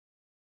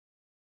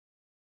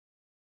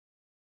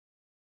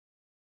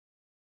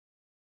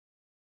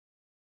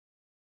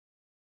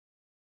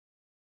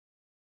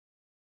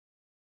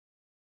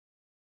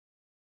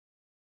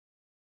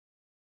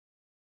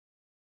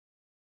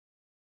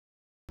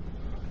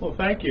Well,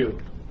 thank you,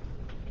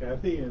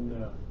 Kathy,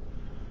 and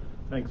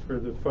thanks for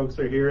the folks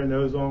that are here and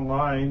those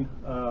online.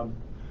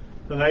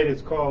 Tonight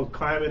it's called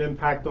Climate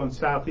Impact on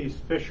Southeast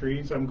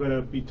Fisheries. I'm going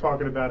to be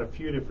talking about a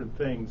few different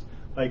things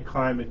like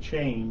climate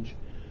change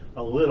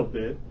a little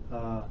bit,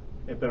 but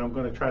I'm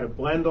going to try to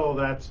blend all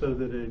that so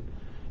that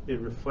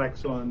it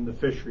reflects on the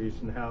fisheries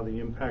and how the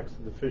impacts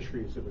of the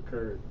fisheries have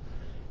occurred.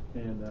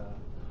 And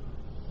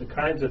the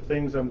kinds of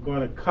things I'm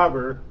going to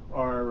cover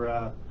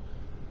are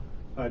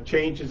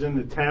changes in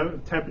the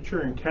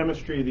temperature and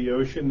chemistry of the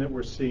ocean that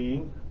we're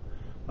seeing,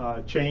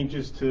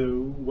 changes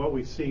to what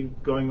we see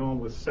going on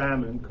with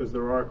salmon, because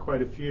there are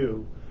quite a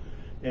few,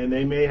 and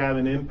they may have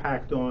an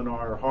impact on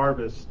our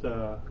harvest,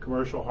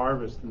 commercial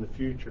harvest in the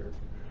future,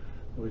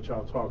 which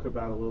I'll talk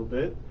about a little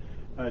bit.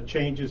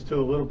 Changes to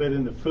a little bit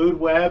in the food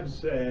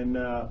webs, and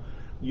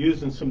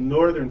using some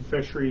northern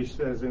fisheries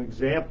as an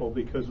example,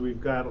 because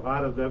we've got a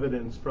lot of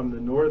evidence from the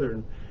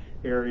northern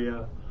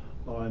area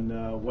on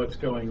what's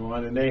going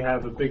on, and they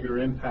have a bigger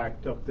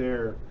impact up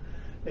there.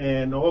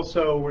 And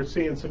also we're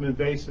seeing some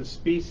invasive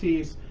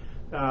species.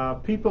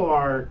 People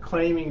are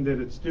claiming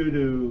that it's due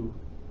to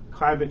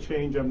climate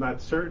change. I'm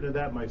not certain of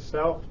that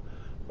myself,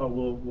 but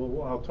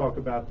I'll talk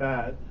about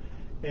that.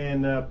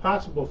 And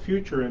possible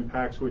future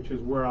impacts, which is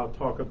where I'll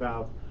talk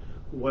about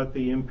what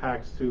the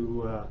impacts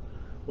to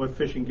what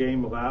Fish and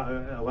Game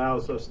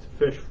allows us to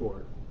fish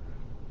for,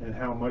 and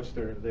how much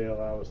they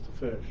allow us to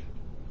fish.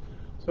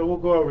 So we'll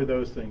go over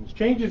those things.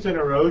 Changes in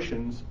our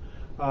oceans.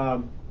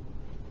 The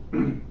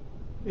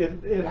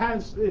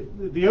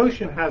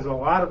ocean has a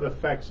lot of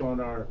effects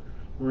on our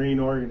marine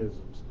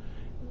organisms.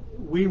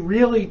 We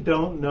really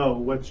don't know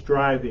what's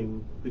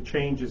driving the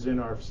changes in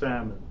our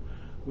salmon.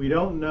 We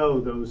don't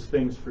know those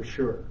things for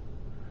sure.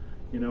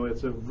 You know,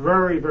 it's a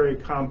very, very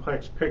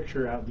complex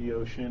picture out in the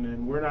ocean,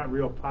 and we're not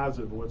real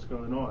positive of what's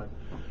going on.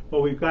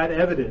 But we've got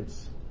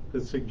evidence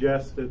that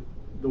suggests that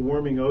the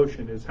warming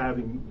ocean is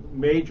having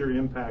major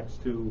impacts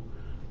to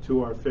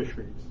our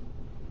fisheries.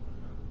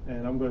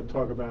 And I'm going to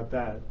talk about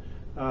that.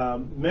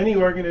 Many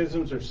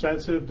organisms are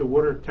sensitive to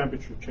water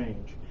temperature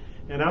change.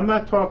 And I'm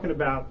not talking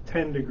about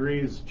 10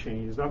 degrees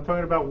changes. I'm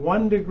talking about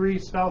 1 degree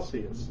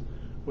Celsius,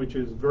 which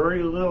is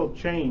very little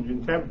change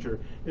in temperature,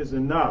 is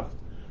enough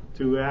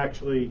to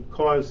actually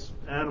cause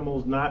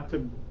animals not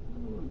to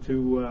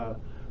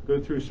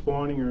go through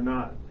spawning or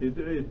not.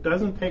 It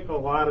doesn't take a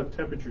lot of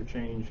temperature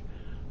change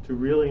to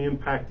really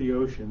impact the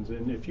oceans.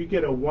 And if you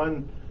get a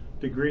 1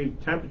 degree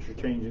temperature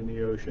change in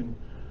the ocean,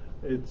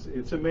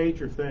 it's a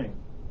major thing,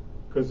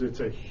 because it's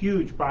a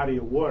huge body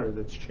of water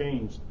that's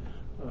changed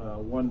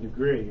 1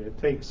 degree. It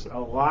takes a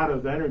lot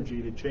of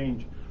energy to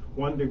change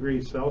 1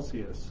 degree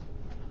Celsius.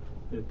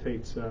 It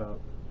takes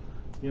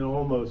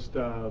almost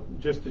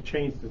just to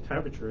change the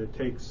temperature. It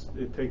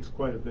takes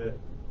quite a bit.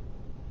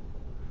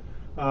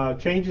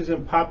 Changes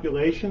in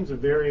populations of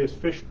various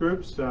fish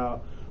groups.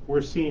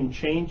 We're seeing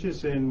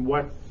changes in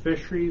what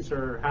fisheries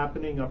are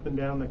happening up and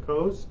down the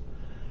coast,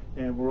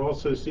 and we're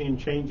also seeing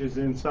changes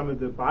in some of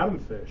the bottom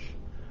fish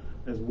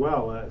as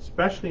well,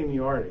 especially in the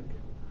Arctic.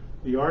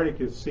 The Arctic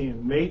is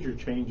seeing major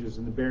changes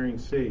in the Bering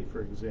Sea,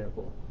 for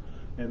example,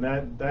 and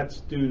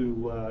that's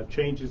due to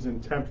changes in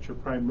temperature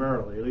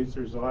primarily. At least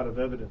there's a lot of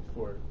evidence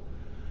for it.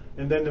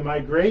 And then the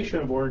migration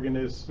of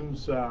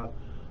organisms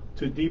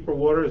to deeper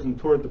waters and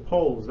toward the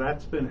poles,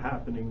 that's been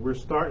happening. We're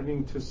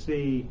starting to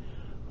see,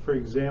 for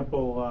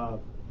example,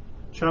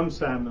 chum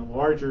salmon,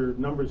 larger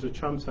numbers of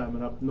chum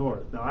salmon up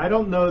north. Now, I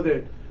don't know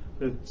that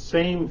the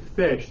same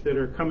fish that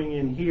are coming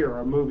in here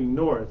are moving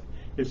north.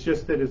 It's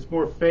just that it's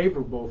more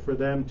favorable for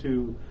them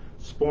to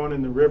spawn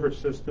in the river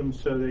system,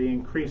 so they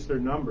increase their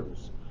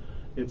numbers.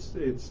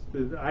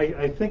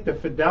 I think the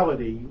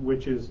fidelity,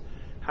 which is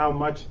how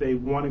much they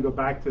want to go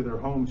back to their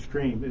home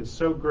stream, is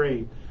so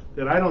great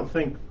that I don't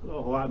think a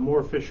lot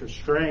more fish are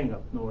straying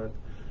up north.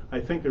 I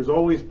think there's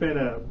always been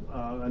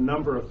a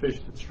number of fish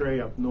that stray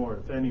up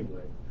north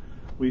anyway.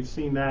 We've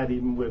seen that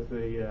even with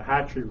the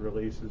hatchery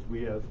releases.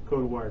 We have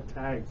coat of wire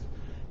tags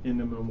in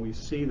them, and we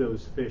see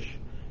those fish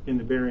in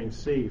the Bering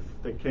Sea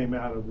that came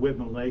out of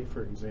Whitman Lake,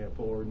 for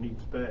example, or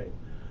Neats Bay.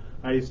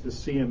 I used to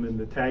see them in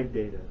the tag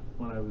data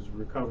when I was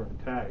recovering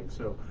tags.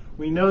 So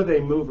we know they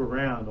move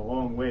around a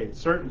long way.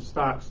 Certain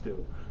stocks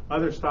do.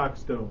 Other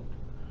stocks don't.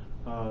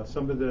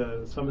 Some of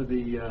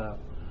the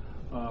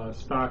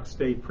stocks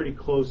stay pretty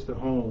close to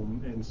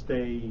home and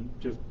stay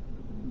just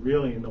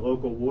really in the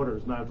local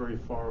waters, not very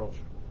far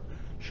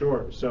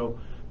offshore. So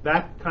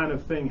that kind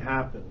of thing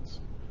happens.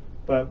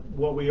 But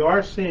what we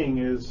are seeing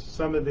is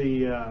some of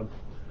the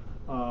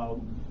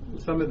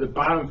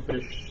bottom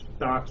fish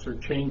stocks are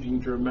changing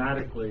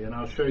dramatically, and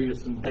I'll show you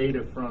some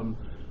data from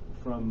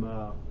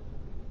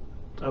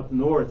up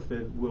north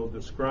that will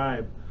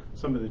describe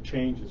some of the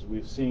changes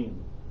we've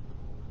seen.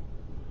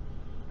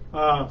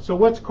 So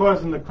what's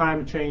causing the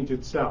climate change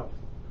itself?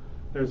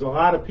 There's a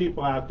lot of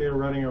people out there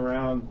running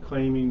around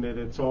claiming that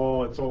it's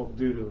all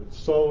due to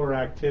solar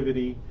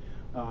activity,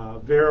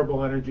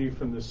 variable energy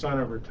from the sun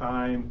over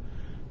time.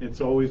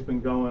 It's always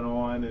been going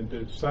on, and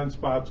the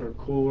sunspots are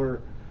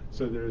cooler,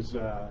 so there's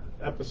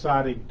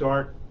episodic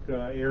dark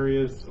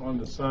areas on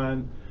the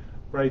sun,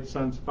 bright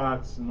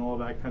sunspots, and all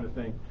that kind of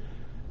thing.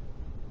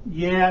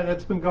 Yeah,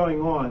 that's been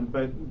going on,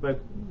 but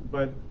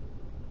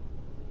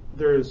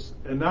there's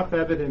enough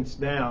evidence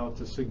now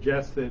to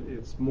suggest that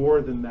it's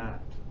more than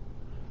that.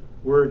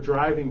 We're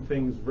driving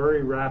things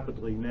very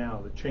rapidly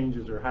now. The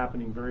changes are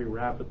happening very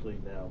rapidly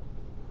now.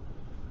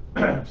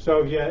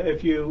 So yeah,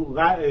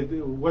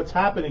 what's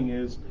happening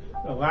is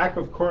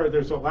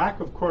there's a lack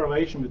of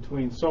correlation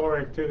between solar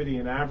activity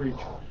and average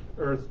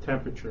Earth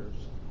temperatures.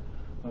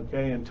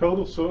 Okay, and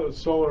total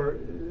solar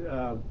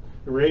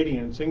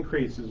irradiance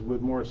increases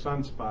with more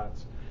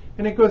sunspots,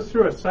 and it goes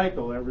through a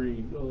cycle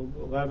every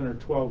 11 or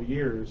 12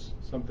 years,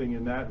 something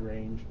in that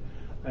range,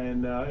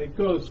 and it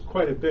goes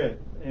quite a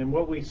bit. And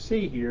what we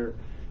see here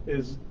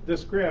is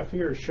this graph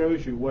here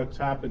shows you what's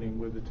happening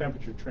with the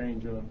temperature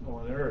change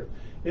on Earth.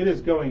 It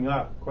is going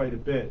up quite a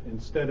bit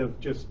instead of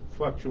just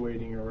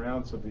fluctuating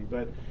around something.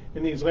 But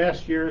in these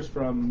last years,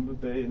 from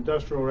the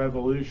Industrial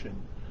Revolution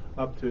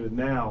up to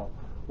now,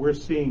 we're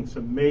seeing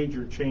some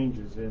major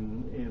changes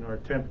in our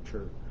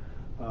temperature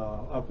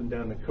up and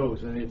down the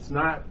coast, and it's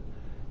not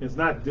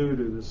due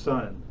to the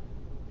sun.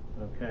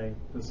 Okay,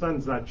 the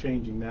sun's not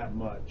changing that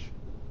much,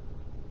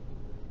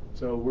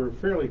 so we're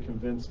fairly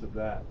convinced of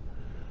that.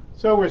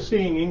 So we're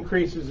seeing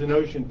increases in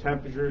ocean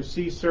temperatures.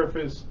 Sea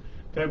surface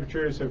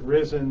temperatures have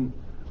risen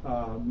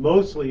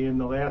mostly in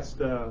the last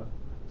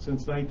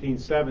since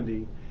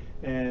 1970,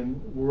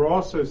 and we're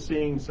also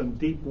seeing some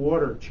deep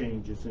water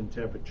changes in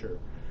temperature.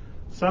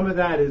 Some of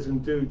that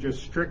isn't due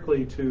just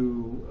strictly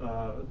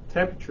to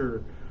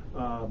temperature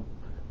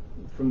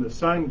from the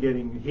sun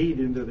getting heat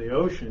into the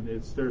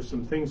ocean. There's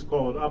some things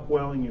called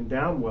upwelling and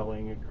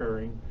downwelling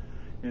occurring,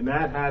 and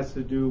that has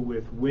to do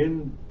with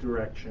wind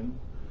direction,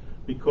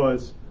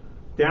 because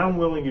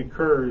downwelling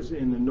occurs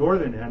in the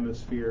northern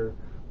hemisphere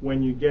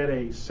when you get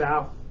a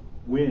south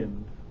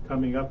wind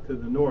coming up to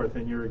the north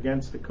and you're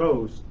against the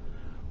coast.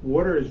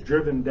 Water is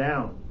driven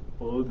down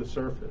below the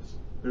surface.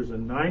 There's a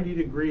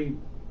 90-degree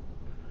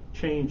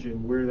change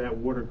in where that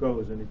water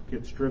goes, and it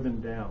gets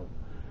driven down.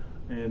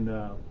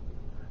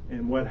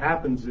 And what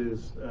happens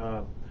is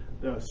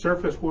the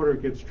surface water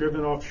gets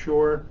driven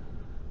offshore.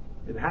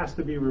 It has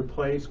to be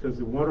replaced because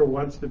the water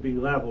wants to be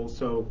level.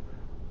 So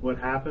what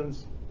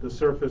happens? The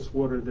surface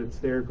water that's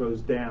there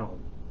goes down.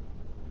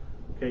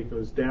 Okay, it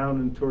goes down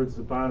and towards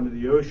the bottom of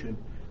the ocean.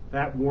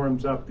 That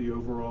warms up the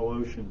overall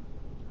ocean.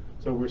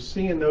 So we're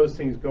seeing those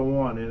things go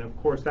on, and of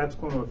course that's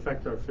going to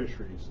affect our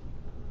fisheries.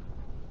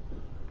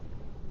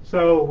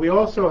 So we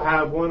also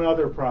have one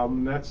other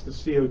problem, that's the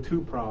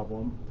CO2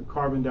 problem, the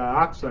carbon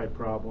dioxide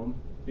problem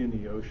in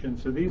the ocean.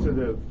 So these are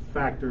the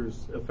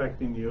factors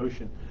affecting the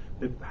ocean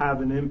that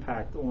have an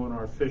impact on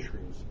our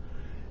fisheries.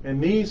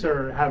 And these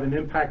have an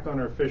impact on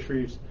our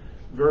fisheries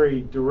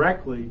very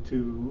directly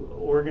to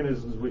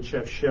organisms which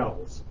have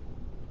shells,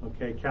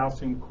 okay,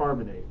 calcium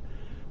carbonate.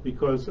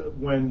 Because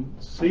when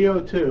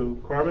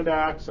CO2, carbon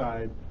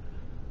dioxide,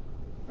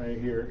 right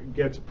here,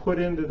 gets put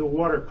into the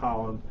water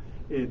column,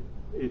 it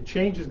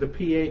changes the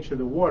pH of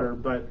the water,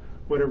 but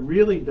what it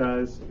really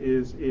does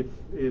is it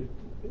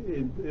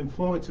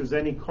influences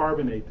any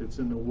carbonate that's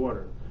in the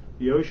water.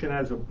 The ocean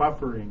has a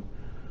buffering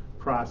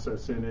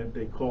process in it.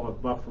 They call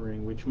it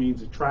buffering, which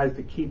means it tries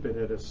to keep it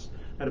at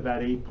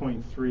about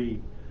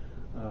 8.3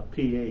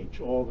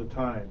 pH all the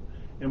time.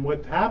 And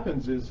what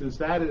happens is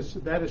that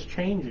is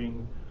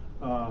changing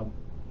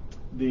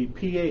the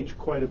pH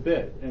quite a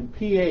bit. And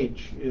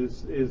pH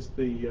is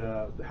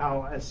the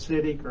how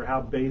acidic or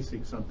how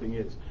basic something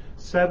is.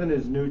 7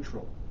 is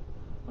neutral.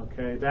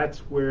 Okay, that's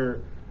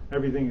where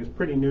everything is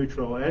pretty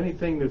neutral.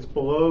 Anything that's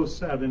below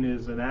 7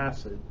 is an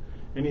acid.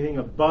 Anything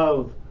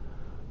above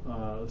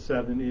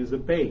 7 is a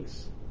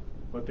base,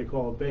 what they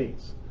call a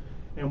base.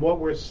 And what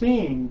we're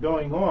seeing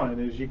going on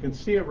is, you can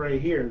see it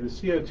right here, the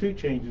CO2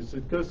 changes.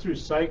 It goes through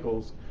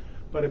cycles.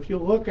 But if you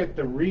look at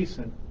the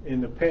recent,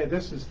 in the past,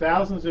 this is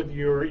thousands of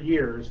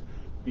years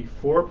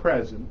before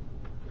present.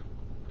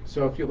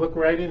 So if you look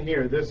right in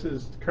here, this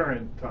is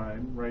current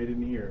time, right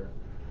in here.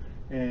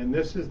 And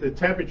this is the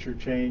temperature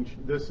change.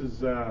 This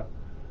is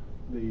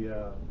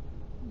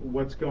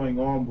what's going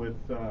on with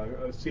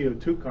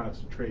CO2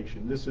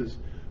 concentration. This is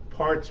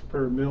parts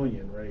per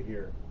million right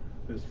here.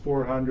 There's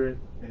 400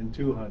 and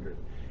 200.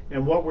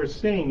 And what we're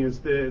seeing is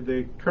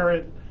the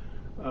current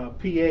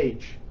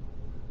pH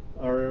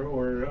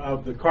or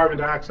of the carbon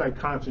dioxide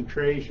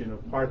concentration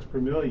of parts per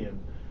million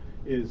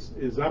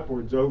is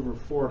upwards over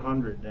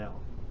 400 now,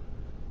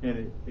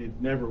 and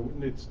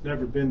it's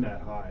never been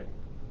that high,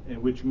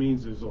 and which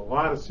means there's a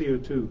lot of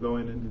CO2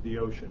 going into the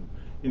ocean.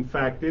 In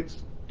fact,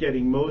 it's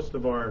getting most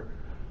of our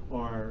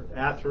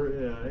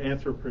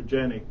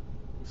anthropogenic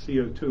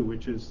CO2,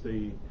 which is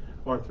the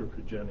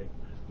anthropogenic,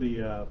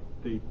 the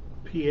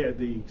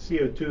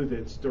CO2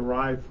 that's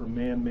derived from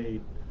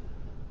man-made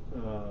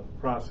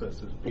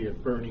processes, be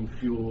it burning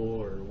fuel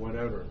or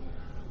whatever,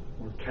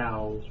 or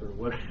cows or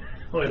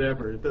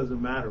whatever. It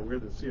doesn't matter where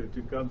the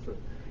CO2 comes from.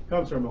 It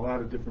comes from a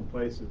lot of different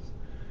places.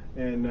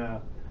 And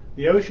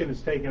the ocean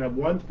has taken up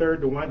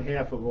 1/3 to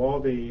 1/2 of all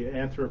the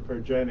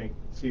anthropogenic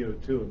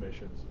CO2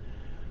 emissions.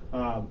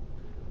 Um,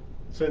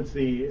 since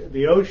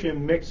the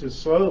ocean mixes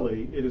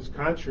slowly, it is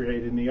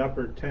concentrated in the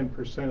upper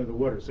 10% of the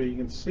water. So you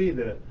can see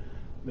the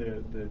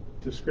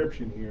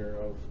description here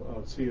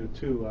of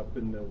CO2 up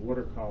in the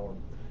water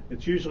column.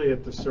 It's usually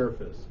at the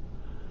surface.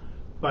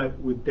 But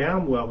with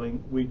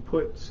downwelling, we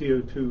put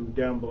CO2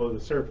 down below the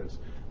surface.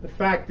 The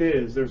fact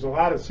is, there's a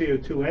lot of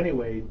CO2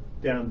 anyway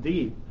down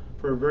deep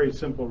for a very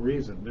simple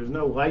reason. There's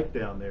no light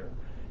down there.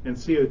 And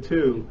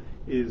CO2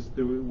 is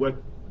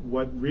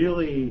what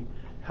really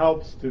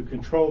helps to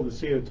control the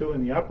CO2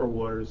 in the upper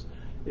waters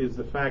is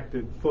the fact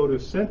that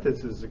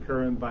photosynthesis is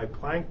occurring by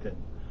plankton,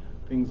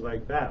 things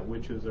like that,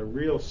 which is a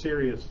real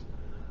serious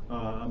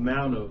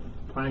amount of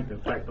plankton.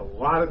 In fact, a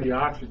lot of the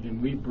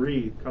oxygen we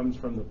breathe comes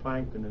from the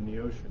plankton in the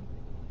ocean.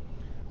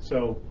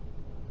 So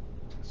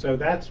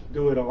that's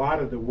doing a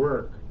lot of the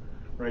work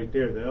right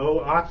there. The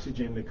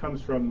oxygen that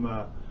comes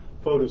from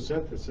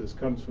photosynthesis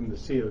comes from the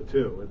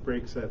CO2. It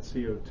breaks that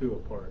CO2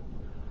 apart.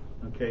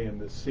 Okay, and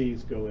the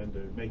seeds go into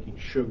making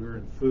sugar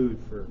and food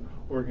for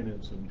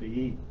organisms to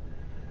eat.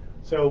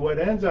 So what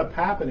ends up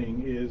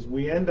happening is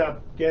we end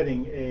up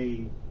getting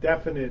a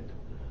definite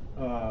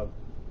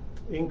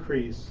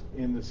increase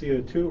in the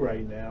CO2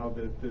 right now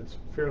that's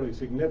fairly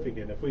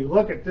significant. If we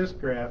look at this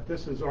graph,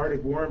 this is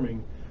Arctic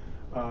warming.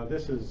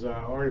 This is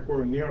Arctic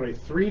warming nearly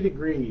 3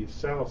 degrees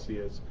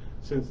Celsius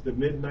since the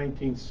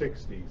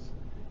mid-1960s.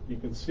 You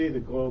can see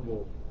the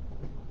global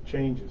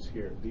changes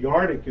here. The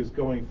Arctic is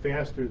going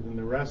faster than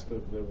the rest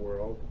of the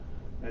world.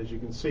 As you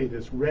can see,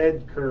 this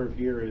red curve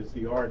here is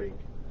the Arctic,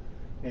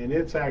 and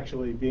it's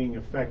actually being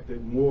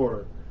affected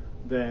more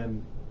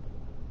than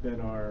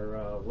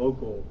our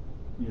local,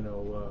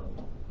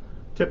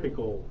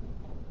 typical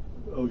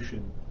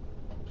ocean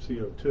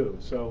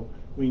CO2. So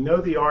we know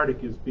the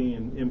Arctic is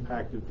being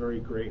impacted very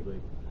greatly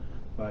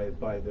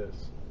by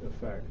this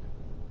effect.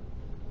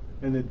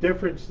 And the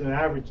difference in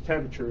average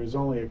temperature is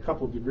only a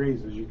couple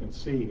degrees, as you can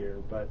see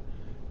here, but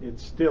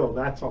it's still,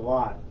 that's a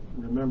lot.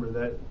 Remember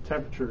that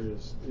temperature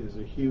is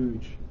a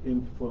huge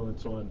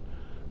influence on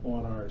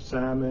our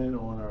salmon,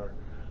 on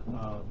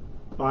our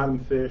bottom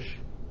fish,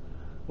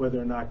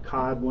 whether or not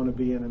cod want to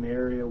be in an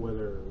area,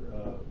 whether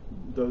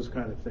those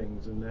kind of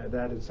things, and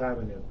that is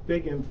having a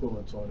big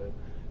influence on it.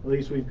 At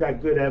least we've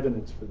got good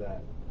evidence for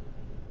that.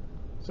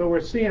 So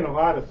we're seeing a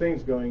lot of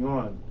things going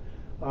on.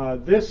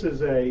 This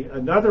is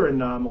another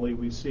anomaly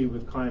we see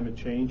with climate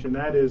change, and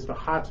that is the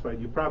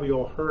hotspot. You probably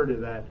all heard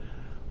of that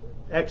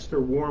extra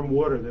warm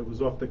water that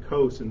was off the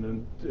coast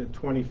in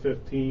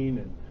 2015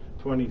 and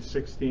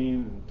 2016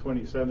 and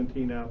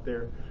 2017 out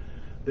there.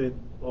 That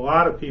a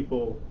lot of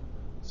people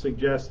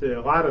suggested,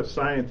 a lot of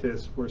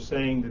scientists were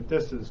saying that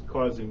this is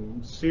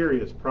causing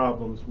serious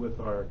problems with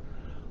our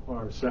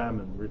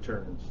salmon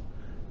returns.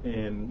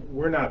 And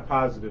we're not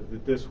positive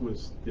that this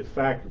was the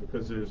factor,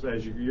 because there's,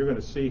 as you're going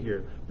to see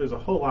here, there's a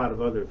whole lot of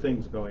other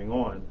things going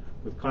on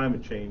with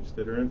climate change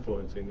that are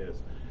influencing this.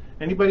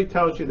 Anybody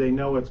tells you they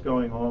know what's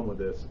going on with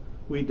this,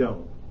 we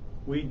don't.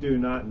 We do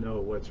not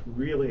know what's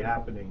really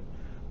happening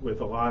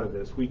with a lot of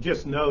this. We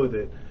just know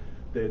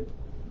that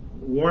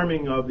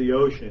warming of the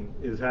ocean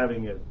is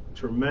having a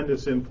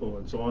tremendous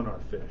influence on our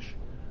fish.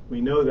 We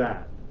know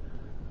that.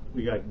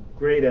 We got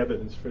great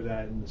evidence for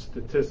that and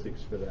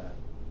statistics for that.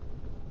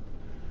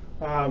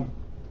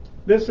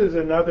 This is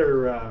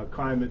another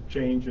climate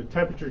change, a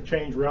temperature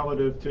change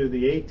relative to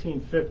the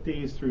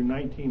 1850s through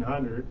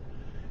 1900,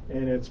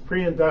 and it's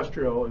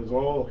pre-industrial is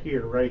all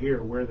here, right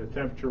here, where the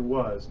temperature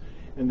was,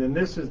 and then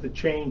this is the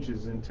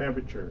changes in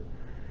temperature,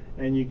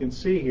 and you can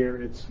see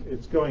here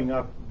it's going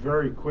up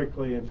very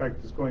quickly. In fact,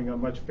 it's going up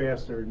much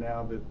faster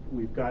now that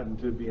we've gotten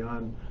to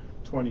beyond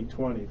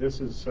 2020.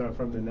 This is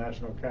from the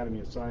National Academy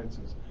of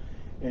Sciences,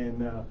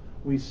 and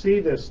we see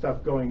this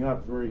stuff going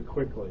up very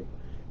quickly.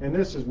 And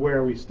this is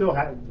where we still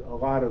have a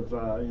lot of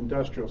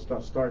industrial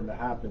stuff starting to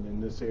happen in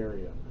this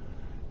area.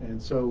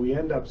 And so we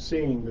end up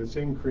seeing this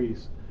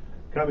increase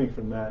coming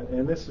from that.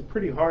 And this is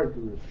pretty hard to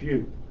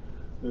refute,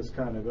 this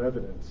kind of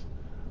evidence.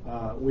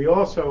 We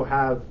also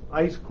have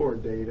ice core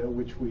data,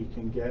 which we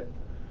can get.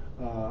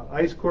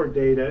 Ice core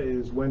data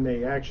is when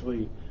they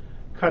actually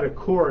cut a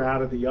core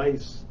out of the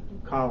ice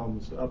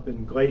columns up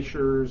in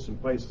glaciers and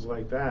places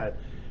like that.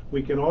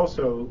 We can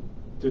also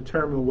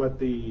determine what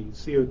the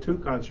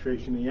CO2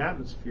 concentration in the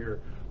atmosphere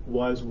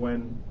was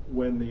when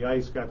the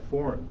ice got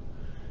formed.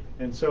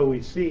 And so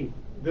we see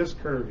this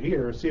curve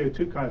here,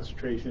 CO2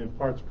 concentration in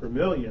parts per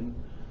million.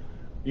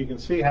 You can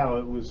see how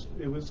it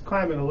was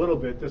climbing a little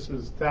bit. This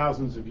is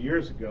thousands of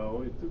years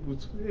ago.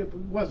 It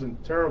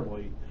wasn't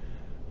terribly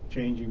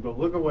changing, but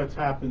look at what's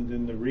happened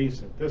in the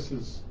recent. This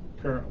is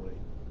currently.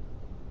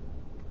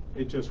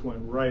 It just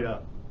went right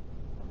up,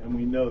 and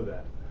we know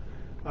that.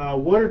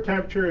 Water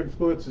temperature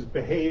influences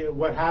behavior.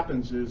 What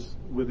happens is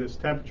with this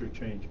temperature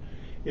change,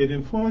 it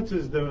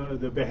influences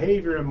the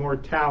behavior and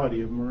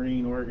mortality of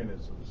marine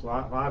organisms.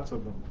 Lots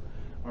of them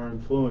are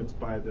influenced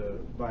by the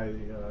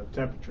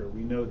temperature.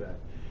 We know that.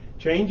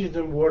 Changes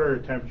in water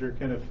temperature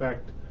can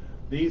affect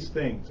these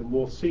things, and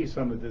we'll see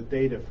some of the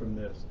data from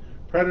this.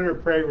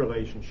 Predator-prey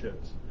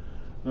relationships.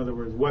 In other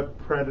words, what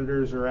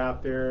predators are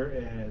out there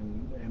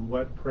and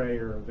what prey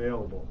are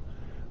available.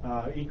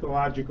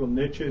 Ecological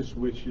niches,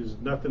 which is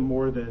nothing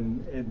more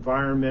than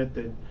environment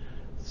that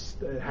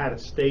had a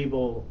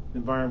stable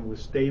environment with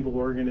stable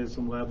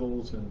organism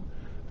levels and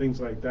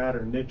things like that,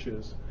 are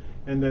niches.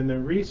 And then the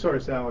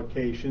resource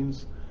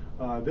allocations,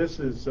 this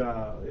is,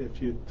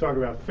 if you talk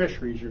about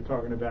fisheries, you're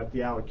talking about the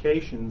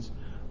allocations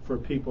for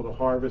people to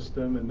harvest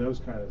them and those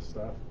kind of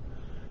stuff.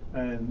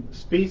 And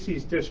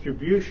species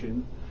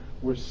distribution,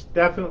 we're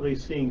definitely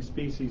seeing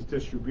species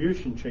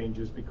distribution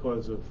changes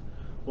because of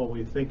what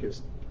we think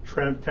is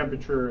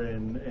temperature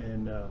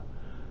and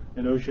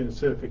ocean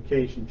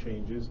acidification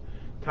changes.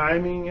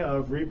 Timing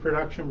of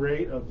reproduction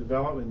rate of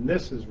development, and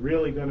this is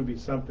really going to be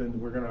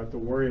something we're going to have to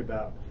worry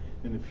about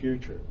in the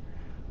future.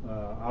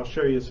 I'll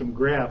show you some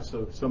graphs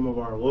of some of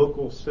our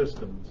local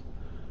systems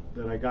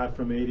that I got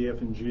from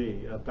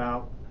ADF&G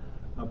about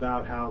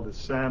how the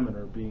salmon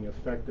are being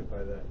affected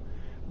by that.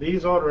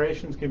 These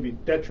alterations can be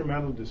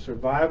detrimental to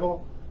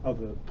survival of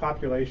the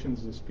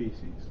populations and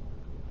species.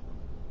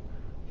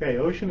 Okay,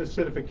 ocean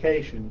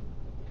acidification.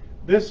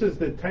 This is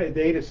the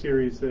data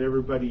series that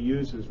everybody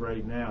uses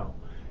right now,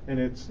 and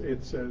it's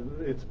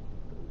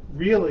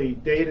really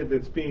data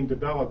that's being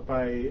developed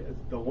by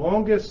the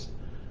longest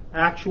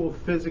actual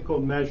physical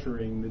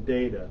measuring the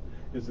data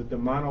is at the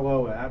Mauna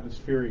Loa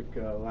Atmospheric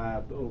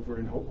Lab over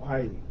in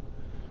Hawaii.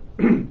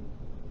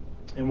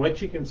 And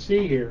what you can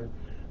see here,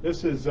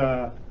 this is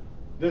our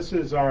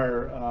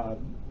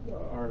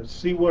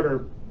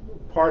seawater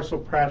parcel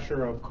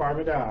pressure of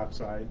carbon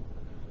dioxide,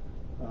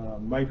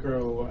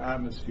 micro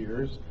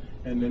atmospheres,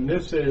 and then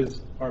this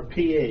is our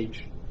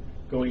pH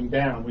going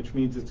down, which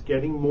means it's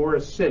getting more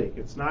acidic.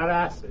 It's not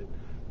acid,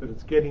 but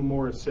it's getting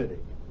more acidic.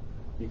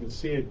 You can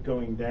see it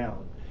going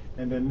down.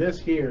 And then this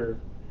here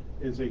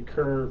is a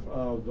curve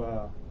of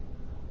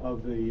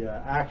the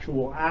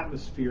actual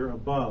atmosphere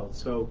above.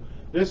 So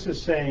this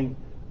is saying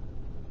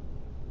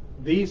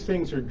these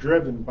things are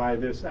driven by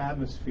this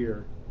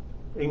atmosphere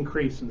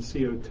increase in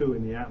CO2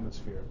 in the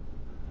atmosphere.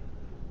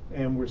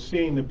 And we're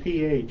seeing the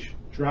pH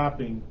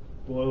dropping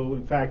below,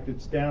 in fact,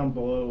 it's down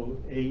below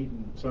 8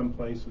 in some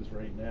places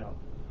right now.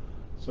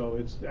 So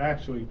it's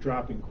actually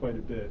dropping quite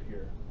a bit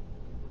here.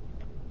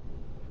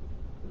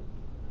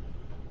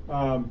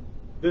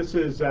 This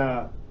is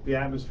the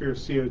atmosphere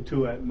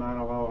CO2 at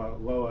Mauna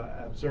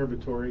Loa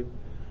Observatory,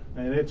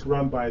 and it's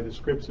run by the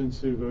Scripps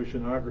Institute of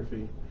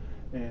Oceanography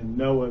and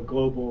NOAA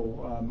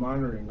Global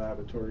Monitoring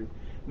Laboratory.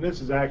 And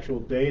this is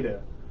actual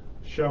data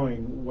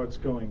showing what's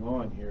going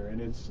on here. And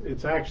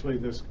it's actually,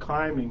 this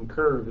climbing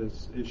curve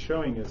is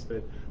showing us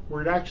that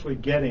we're actually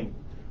getting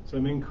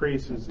some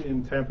increases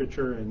in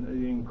temperature and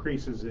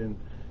increases in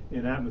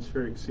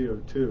atmospheric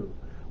CO2.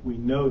 We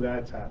know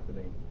that's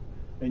happening,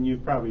 and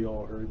you've probably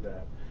all heard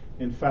that.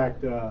 In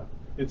fact,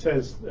 it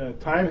says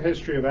time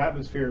history of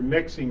atmosphere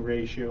mixing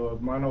ratio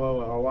of Mauna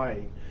Loa,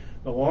 Hawaii.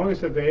 The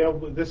longest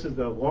available, this is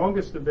the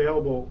longest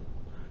available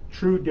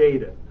true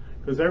data,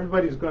 because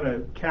everybody's going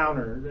to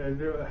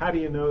counter, how do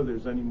you know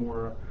there's any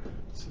more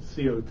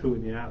CO2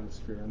 in the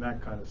atmosphere and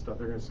that kind of stuff.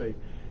 They're going to say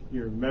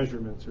your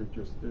measurements are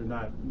just, they're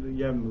not,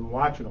 you haven't been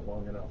watching it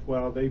long enough.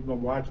 Well, they've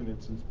been watching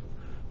it since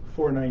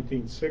before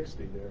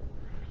 1960 there.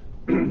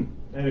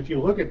 And if you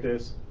look at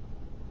this,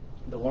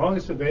 it's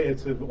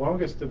the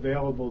longest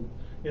available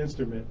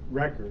instrument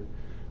record.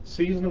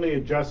 Seasonally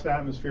adjusted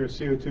atmosphere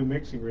CO2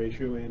 mixing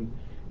ratio in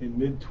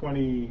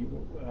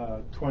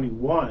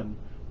mid-2021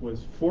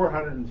 was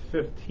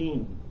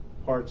 415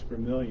 parts per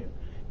million,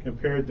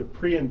 compared to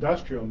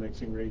pre-industrial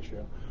mixing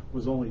ratio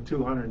was only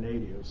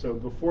 280. So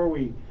before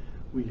we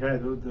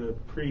had the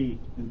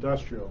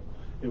pre-industrial,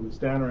 it was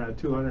down around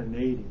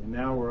 280, and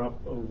now we're up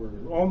over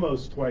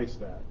almost twice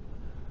that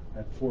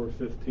at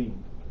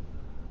 415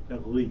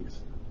 at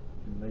least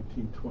in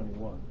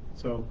 1921.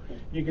 So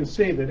you can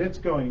see that it's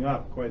going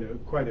up quite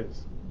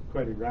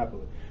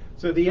rapidly.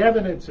 So the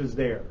evidence is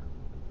there.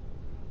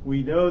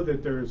 We know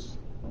that there's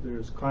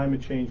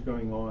climate change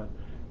going on,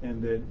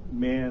 and that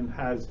man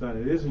has done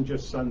it. It isn't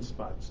just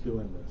sunspots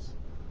doing this,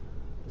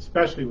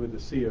 especially with the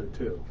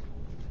CO2.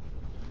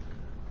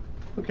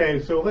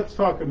 Okay, so let's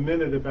talk a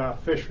minute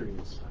about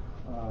fisheries.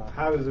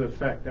 How does it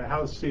affect that?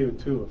 How does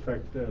CO2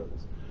 affect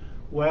those?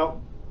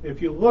 Well, if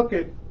you look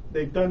at,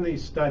 they've done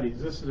these studies.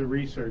 This is a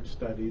research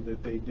study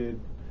that they did.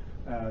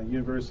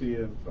 University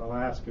of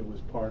Alaska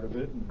was part of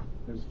it, and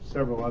there's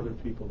several other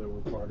people that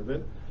were part of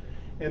it.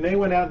 And they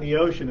went out in the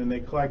ocean and they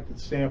collected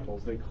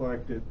samples. They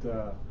collected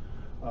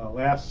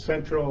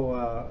central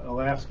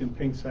Alaskan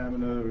pink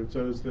salmon, in other words,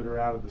 those that are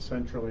out of the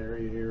central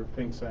area here,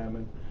 pink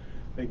salmon.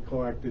 They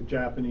collected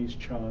Japanese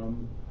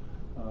chum,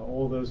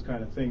 all those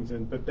kind of things.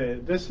 But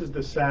this is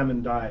the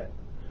salmon diet.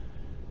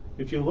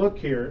 If you look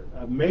here,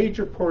 a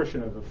major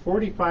portion of it,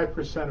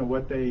 45% of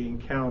what they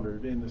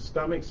encountered in the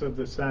stomachs of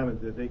the salmon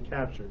that they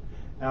captured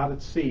out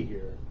at sea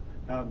here,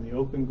 out in the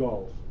open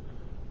Gulf,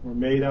 were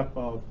made up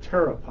of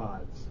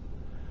pteropods.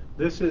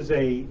 This is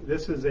a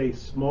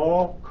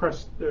small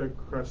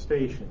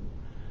crustacean.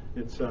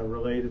 It's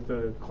related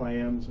to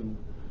clams and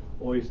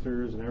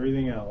oysters and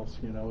everything else.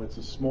 You know, it's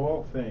a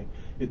small thing.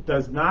 It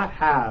does not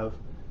have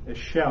a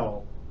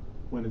shell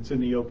when it's in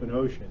the open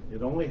ocean.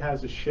 It only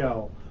has a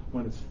shell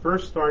when it's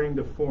first starting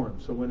to form.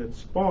 So when it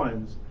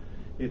spawns,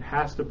 it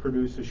has to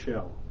produce a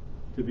shell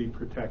to be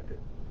protected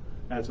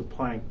as a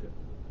plankton.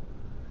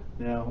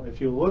 Now,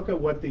 if you look at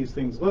what these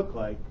things look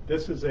like,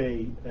 this is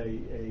a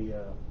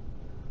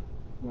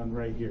one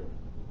right here.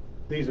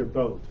 These are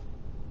both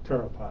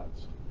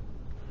pteropods.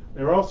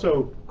 They're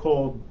also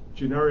called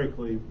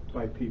generically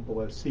by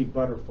people as sea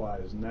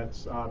butterflies, and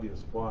that's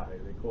obvious why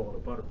they call it a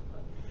butterfly.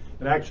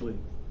 It actually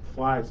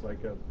flies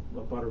like a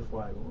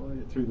butterfly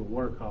through the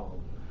water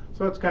column.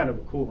 So it's kind of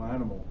a cool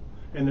animal.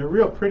 And they're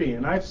real pretty,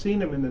 and I've seen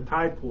them in the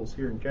tide pools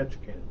here in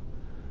Ketchikan,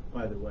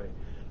 by the way.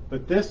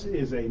 But this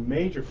is a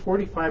major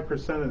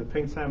 45% of the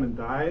pink salmon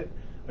diet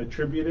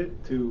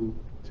attributed to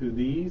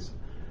these,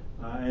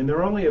 and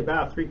they're only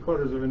about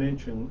 3/4 of an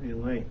inch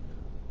in length.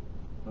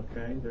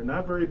 Okay, they're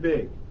not very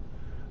big,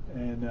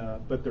 and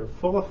but they're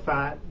full of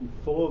fat and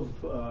full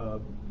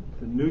of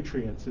the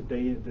nutrients that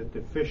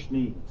the fish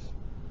needs,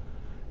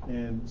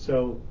 and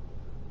so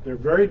they're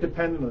very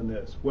dependent on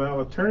this.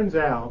 Well, it turns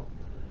out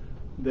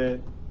that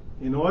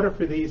in order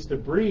for these to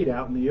breed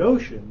out in the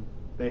ocean,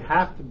 they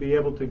have to be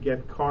able to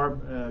get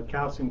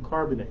calcium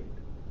carbonate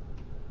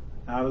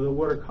out of the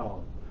water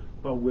column.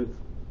 But with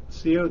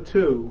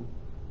CO2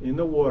 in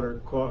the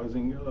water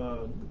causing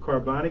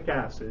carbonic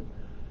acid,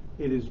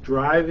 it is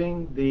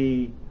driving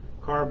the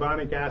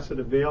carbonic acid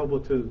available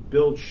to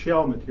build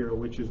shell material,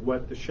 which is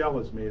what the shell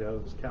is made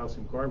of, is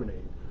calcium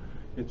carbonate.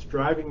 It's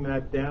driving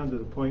that down to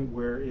the point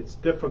where it's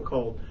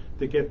difficult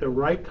to get the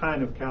right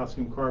kind of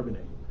calcium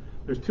carbonate.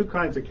 There's two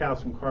kinds of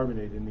calcium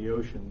carbonate in the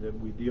ocean that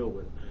we deal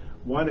with.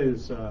 One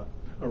is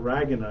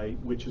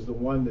aragonite, which is the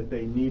one that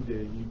they need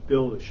to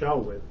build a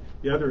shell with.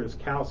 The other is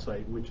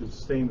calcite, which is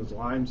the same as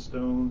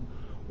limestone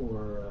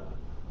or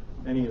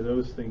any of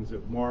those things.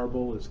 That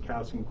marble is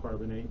calcium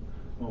carbonate,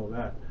 all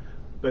that.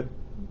 But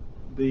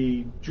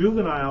the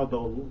juvenile,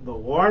 the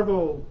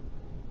larval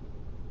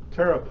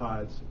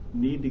pteropods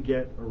need to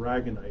get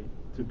aragonite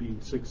to be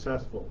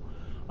successful.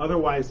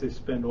 Otherwise, they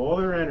spend all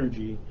their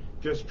energy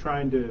just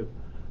trying to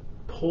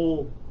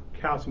pull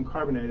calcium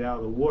carbonate out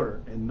of the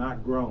water and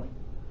not growing.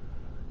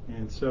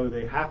 And so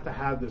they have to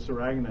have this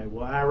aragonite.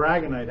 Well,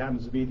 aragonite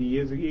happens to be the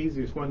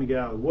easiest one to get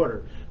out of the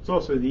water. It's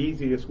also the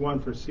easiest one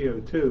for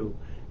CO2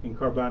 and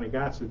carbonic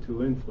acid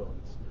to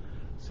influence.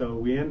 So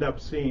we end up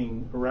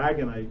seeing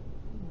aragonite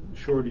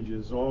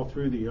shortages all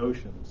through the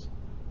oceans,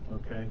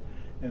 okay?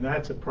 And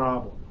that's a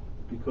problem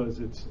because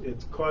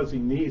it's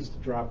causing these to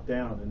drop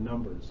down in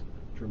numbers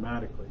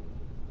dramatically.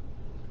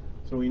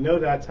 So we know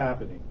that's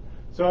happening.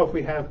 So if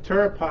we have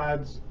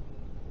pteropods,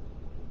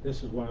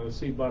 this is one of the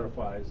sea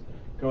butterflies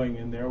going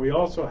in there. We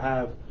also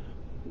have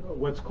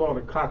what's called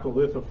a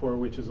coccolithophore,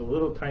 which is a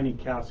little tiny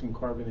calcium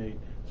carbonate.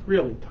 It's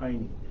really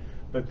tiny.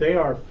 But they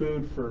are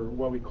food for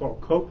what we call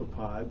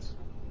copepods.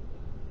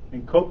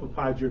 And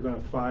copepods you're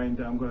going to find,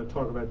 I'm going to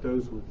talk about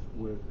those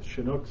with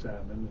Chinook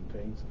salmon and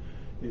things,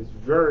 is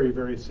very,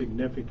 very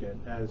significant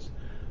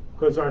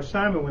because our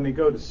salmon, when they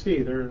go to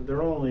sea,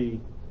 they're only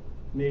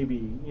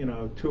maybe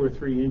 2 or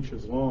 3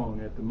 inches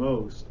long at the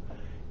most,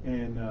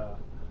 and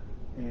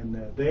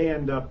they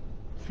end up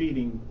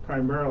feeding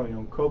primarily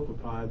on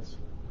copepods,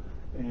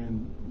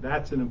 and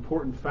that's an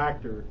important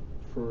factor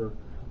for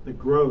the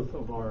growth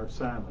of our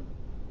salmon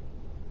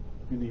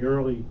in the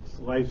early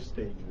life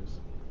stages.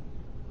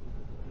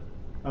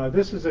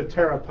 This is a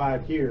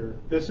pteropod here.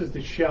 This is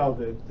the shell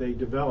that they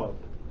develop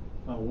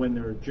when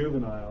they're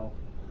juvenile,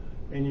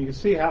 and you can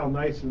see how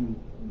nice and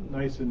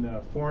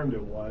formed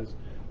it was.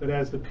 But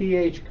as the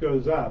pH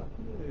goes up,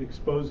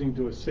 exposing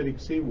to acidic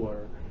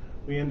seawater,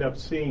 we end up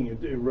seeing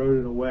it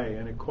eroded away,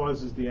 and it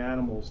causes the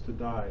animals to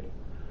die.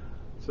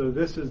 So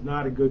this is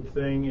not a good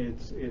thing.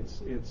 It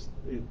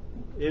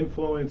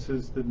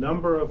influences the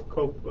number of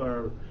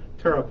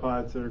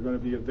pteropods that are going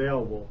to be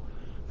available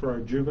for our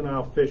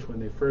juvenile fish when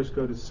they first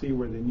go to sea,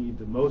 where they need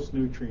the most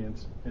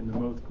nutrients and the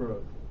most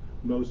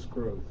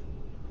growth.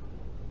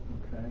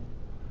 Okay.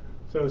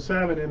 So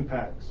salmon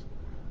impacts.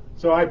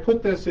 So I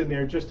put this in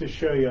there just to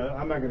show you.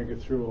 I'm not going to go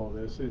through all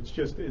this. It's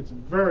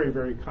very,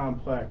 very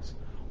complex,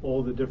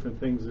 all the different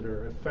things that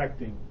are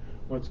affecting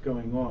what's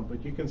going on.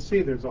 But you can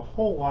see there's a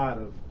whole lot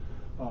of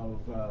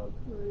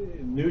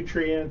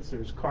nutrients.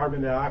 There's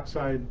carbon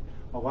dioxide,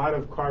 a lot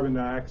of carbon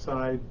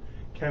dioxide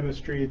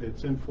chemistry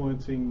that's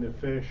influencing the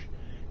fish.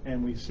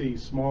 And we see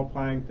small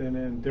plankton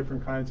and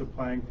different kinds of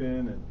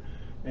plankton,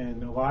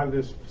 and a lot of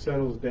this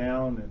settles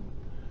down,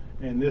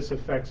 and this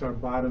affects our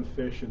bottom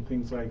fish and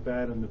things like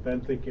that in the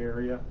benthic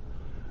area.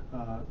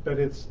 But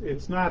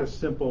it's not a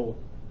simple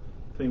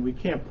thing. We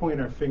can't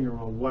point our finger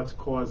on what's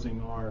causing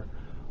our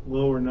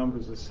lower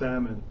numbers of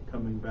salmon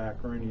coming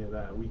back or any of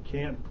that. We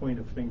can't point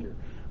a finger.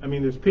 I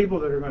mean, there's people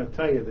that are going to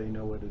tell you they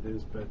know what it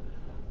is, but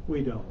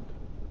we don't.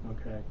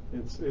 Okay,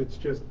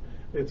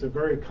 it's a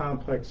very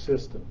complex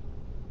system.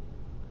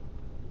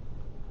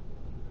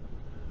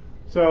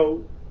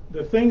 So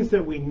the things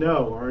that we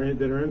know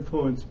that are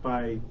influenced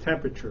by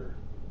temperature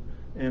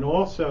and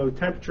also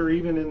temperature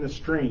even in the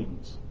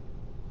streams.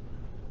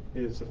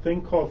 Is a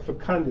thing called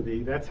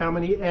fecundity. That's how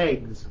many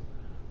eggs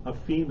a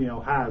female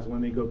has when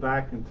they go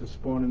back into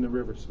spawn in the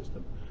river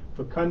system.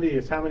 Fecundity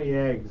is how many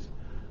eggs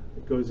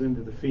it goes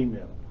into the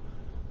female.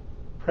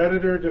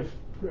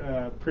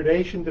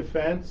 Predation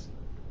defense,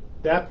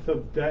 depth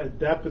of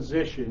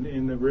deposition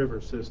in the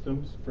river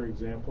systems, for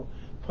example.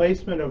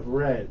 Placement of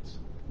redds.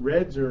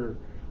 Redds are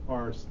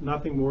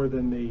nothing more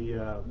than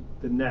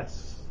the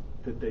nests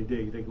that they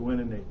dig. They go in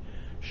and they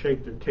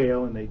shake their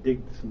tail and they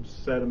dig some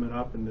sediment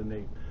up, and then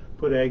they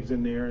put eggs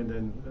in there, and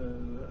then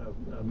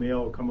a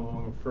male will come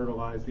along and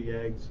fertilize the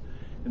eggs,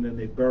 and then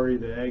they bury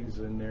the eggs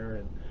in there,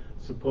 and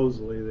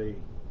supposedly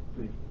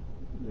they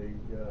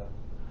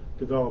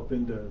develop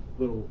into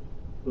little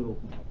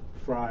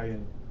fry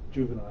and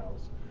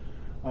juveniles.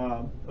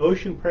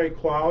 Ocean prey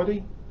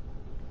quality,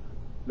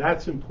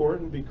 that's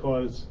important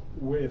because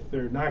if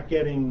they're not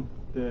getting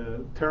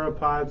the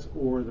pteropods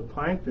or the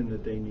plankton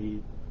that they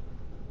need,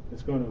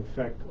 it's going to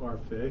affect our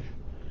fish.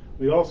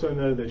 We also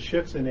know that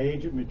shifts in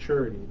age at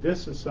maturity.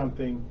 This is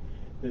something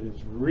that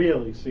is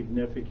really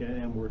significant,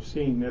 and we're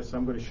seeing this.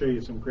 I'm going to show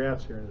you some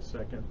graphs here in a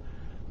second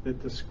that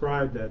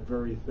describe that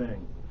very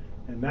thing,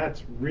 and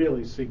that's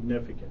really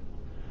significant.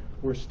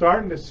 We're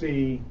starting to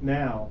see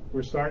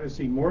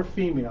more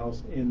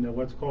females in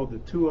what's called the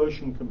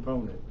two-ocean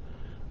component.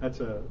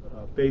 That's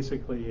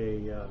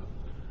basically a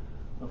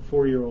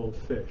 4-year-old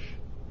fish,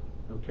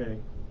 okay?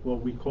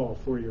 What we call a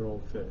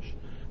 4-year-old fish.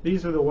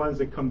 These are the ones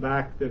that come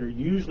back that are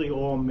usually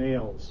all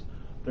males.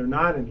 They're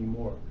not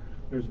anymore.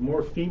 There's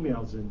more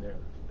females in there.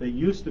 They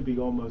used to be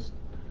almost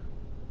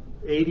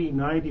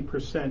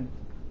 80-90%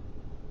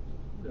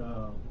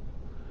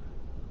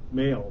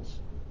 males,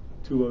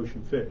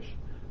 two-ocean fish.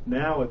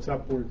 Now it's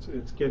upwards,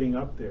 it's getting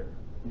up there.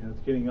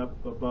 It's getting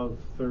up above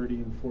 30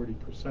 and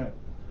 40%.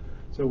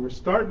 So we're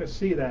starting to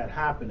see that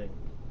happening,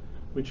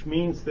 which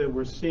means that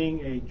we're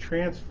seeing a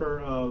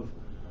transfer of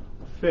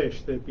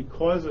fish that,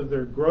 because of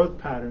their growth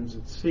patterns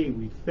at sea,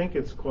 we think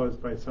it's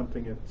caused by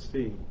something at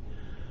sea,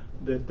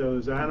 that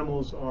those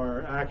animals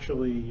are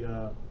actually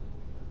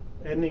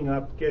ending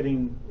up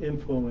getting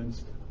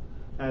influenced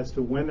as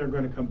to when they're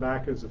going to come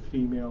back as a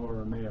female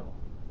or a male.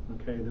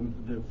 Okay,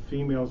 the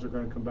females are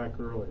going to come back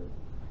earlier,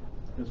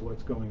 is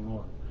what's going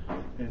on,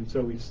 and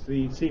so we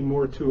see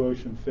more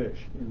two-ocean fish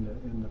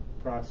in the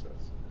process.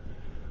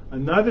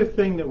 Another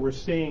thing that we're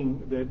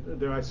seeing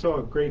that I saw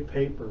a great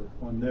paper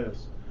on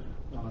this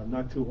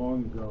not too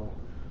long ago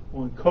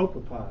on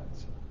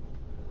copepods.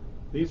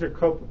 These are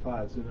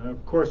copepods, and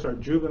of course our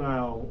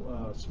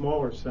juvenile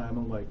smaller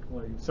salmon, like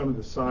some of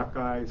the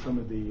sockeye, some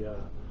of the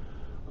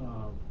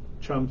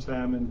chum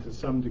salmon to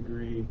some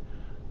degree,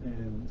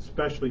 and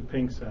especially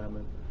pink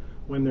salmon,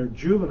 when they're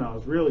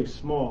juveniles, really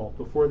small,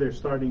 before they're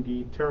starting to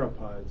eat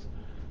pteropods,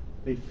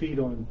 they feed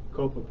on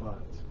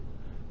copepods.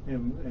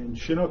 And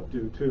Chinook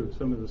do too,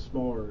 some of the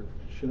smaller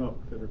Chinook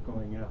that are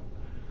going out.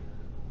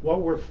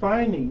 What we're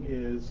finding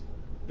is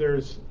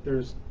there's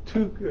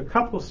a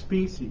couple of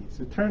species.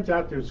 It turns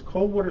out there's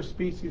cold water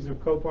species of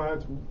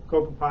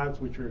copepods,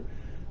 which are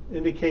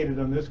indicated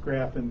on this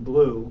graph in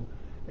blue,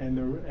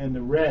 and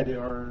the red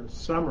are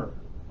summer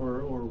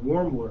or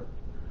warm water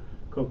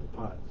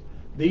copepods.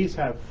 These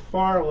have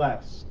far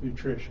less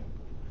nutrition.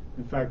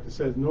 In fact, it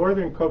says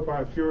northern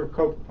copepod, fewer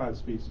copepod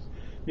species.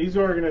 These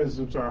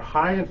organisms are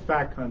high in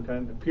fat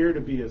content and appear to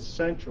be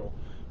essential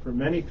for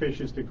many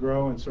fishes to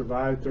grow and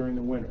survive during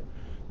the winter.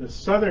 The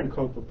southern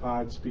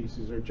copepod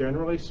species are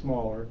generally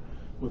smaller,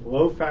 with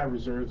low fat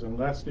reserves and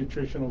less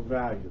nutritional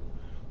value.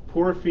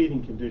 Poor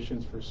feeding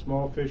conditions for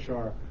small fish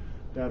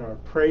that are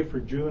prey for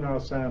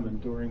juvenile salmon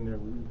during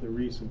the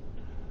recent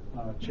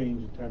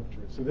change in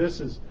temperature. So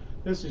this is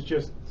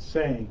just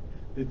saying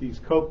that these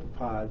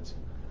copepods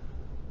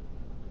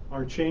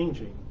are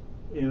changing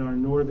in our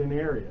northern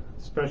area,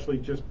 especially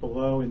just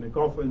below in the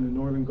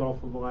northern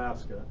Gulf of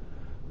Alaska,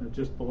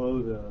 just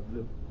below the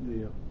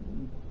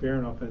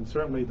Baranof, and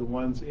certainly the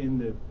ones in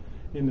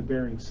the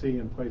Bering Sea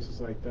and places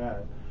like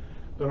that.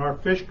 But our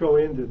fish go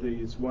into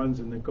these ones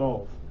in the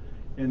Gulf,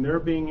 and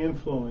they're being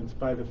influenced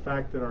by the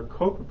fact that our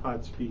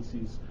copepod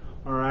species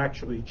are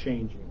actually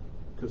changing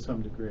to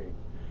some degree.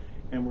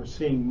 And we're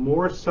seeing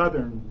more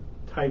southern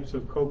types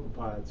of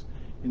copepods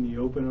in the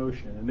open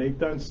ocean. And they've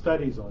done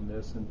studies on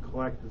this and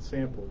collected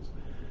samples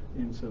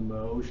in some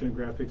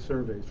oceanographic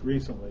surveys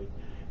recently.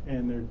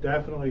 And they're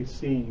definitely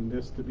seeing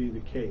this to be the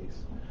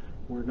case.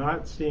 We're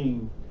not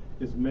seeing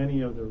as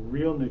many of the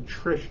real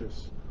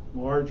nutritious,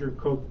 larger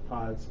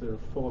copepods that are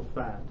full of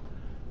fat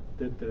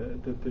that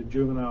the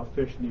juvenile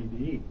fish need to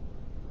eat.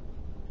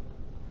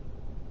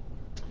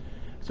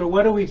 So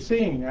what are we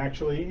seeing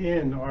actually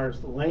in our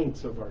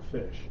lengths of our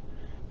fish?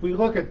 If we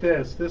look at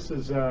this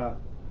is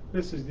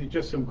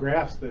just some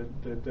graphs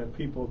that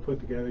people have put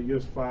together.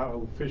 U.S.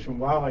 Fish and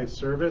Wildlife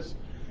Service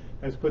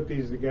has put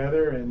these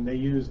together, and they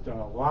used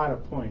a lot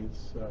of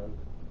points,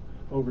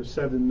 over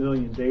 7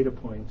 million data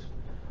points,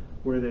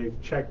 where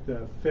they've checked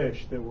the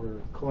fish that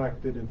were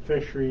collected in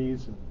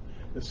fisheries and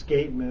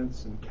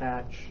escapements and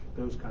catch,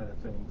 those kind of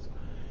things.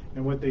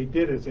 And what they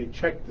did is they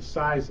checked the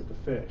size of the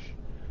fish.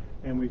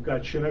 And we've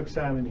got Chinook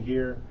salmon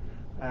here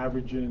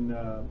averaging,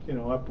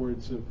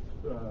 upwards of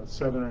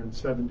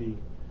 770.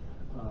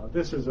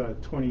 This is a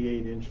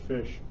 28-inch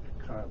fish,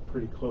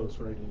 pretty close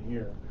right in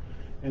here.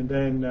 And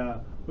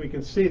then we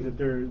can see that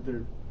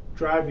they're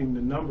driving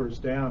the numbers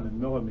down in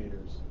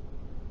millimeters.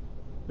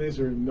 These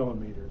are in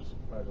millimeters,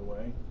 by the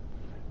way.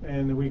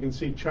 And we can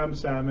see chum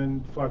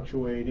salmon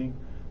fluctuating,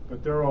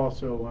 but they're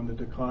also on the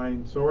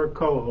decline. So are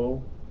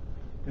coho,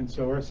 and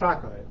so are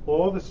sockeye.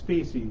 All the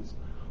species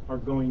are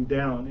going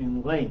down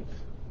in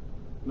length.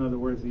 In other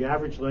words, the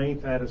average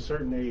length at a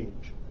certain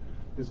age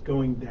is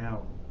going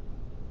down.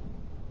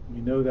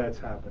 We know that's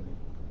happening.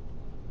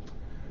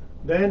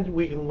 Then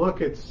we can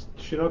look at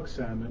Chinook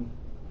salmon,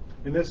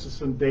 and this is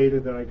some data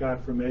that I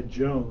got from Ed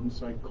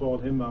Jones. I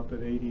called him up at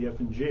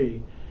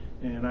ADF&G,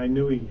 and I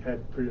knew he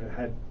had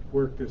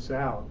worked this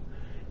out.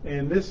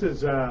 And this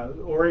is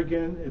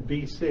Oregon and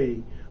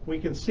BC. We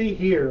can see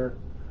here,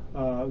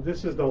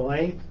 this is the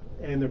length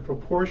and the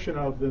proportion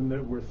of them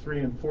that were 3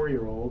 and 4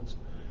 year olds,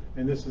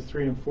 and this is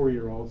 3 and 4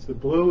 year olds. The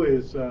blue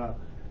is the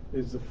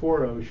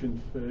 4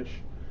 ocean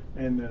fish,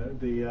 and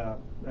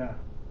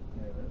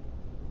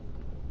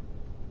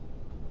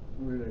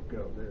where did it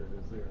go? There it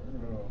is. There.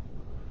 Oh.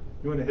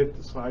 You want to hit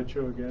the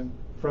slideshow again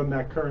from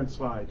that current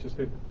slide? Just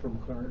hit from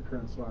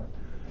current slide.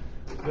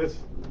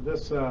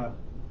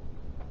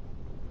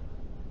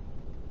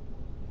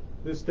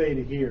 This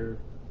data here.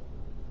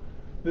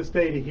 This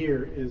data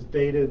here is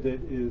data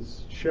that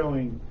is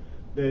showing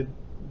that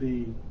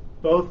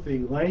both the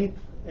length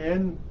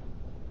and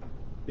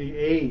the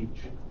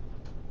age,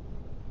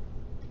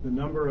 the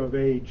number of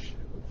age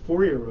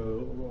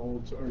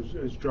 4-year-olds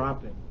is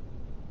dropping.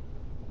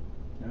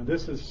 Now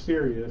this is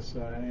serious,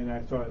 and I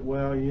thought,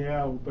 well,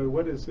 yeah, but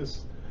what is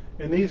this?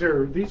 And these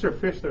are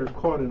fish that are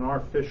caught in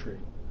our fishery.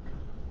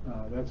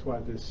 That's why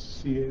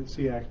this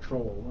SEAC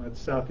troll, that's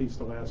Southeast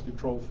Alaska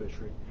troll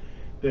fishery,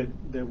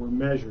 that were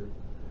measured,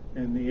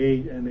 and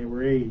they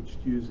were aged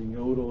using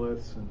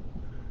otoliths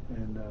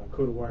and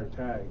coat of wire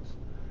tags.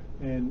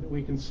 And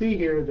we can see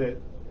here that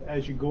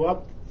as you go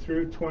up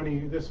through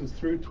this is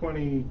through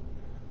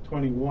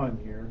 2021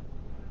 here,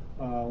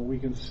 we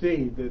can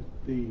see that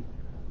the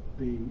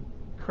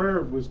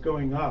curve was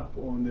going up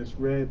on this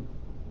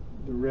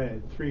the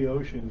red 3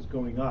 ocean is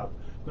going up.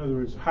 In other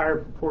words, a higher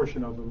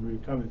proportion of them are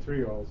becoming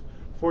 3-year-olds.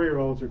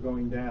 4-year-olds are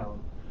going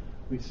down.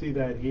 We see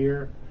that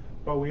here,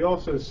 but we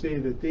also see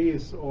that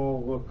these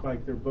all look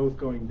like they're both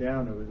going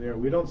down over there.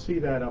 We don't see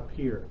that up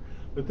here,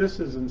 but this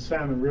is in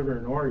Salmon River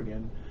in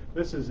Oregon.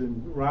 This is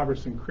in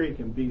Robertson Creek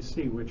in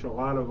BC, which a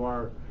lot of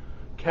our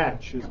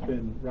catch has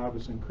been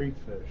Robertson Creek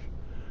fish.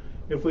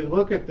 If we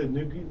look at the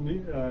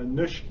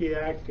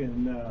Nushkiak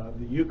and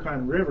the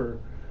Yukon River,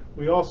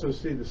 we also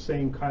see the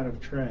same kind of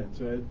trends.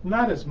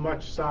 Not as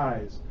much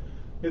size.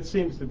 It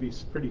seems to be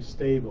pretty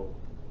stable.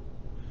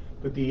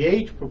 But the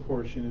age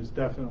proportion is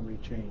definitely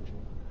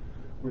changing.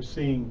 We're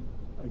seeing,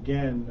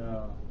 again,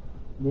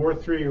 more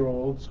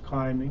 3-year-olds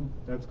climbing.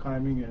 That's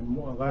climbing, and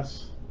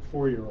less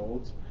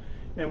 4-year-olds.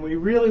 And we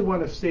really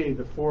want to see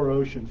the 4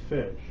 ocean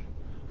fish.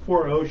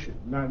 4 ocean,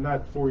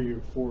 not 4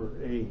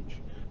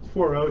 age.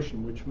 4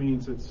 ocean, which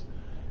means it's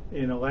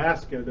in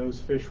Alaska.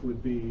 Those fish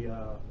would be.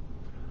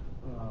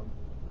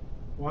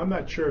 Well, I'm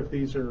not sure if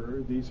these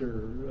are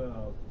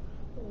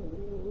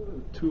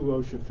 2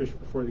 ocean fish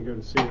before they go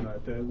to sea or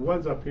not. The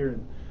ones up here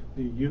in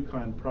the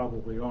Yukon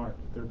probably aren't.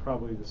 They're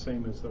probably the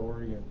same as the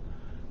Oregon,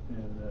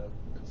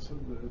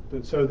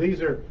 and so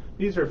these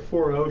are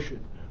 4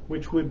 ocean,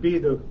 which would be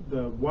the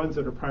ones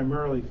that are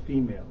primarily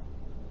female.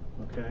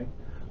 Okay,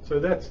 so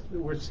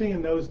we're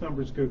seeing those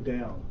numbers go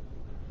down.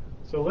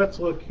 So let's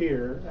look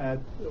here at,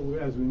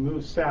 as we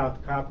move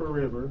south, Copper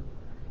River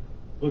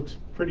looks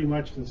pretty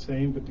much the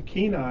same, but the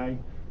Kenai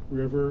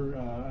River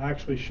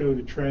actually showed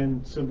a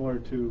trend similar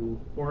to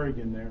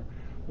Oregon there,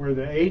 where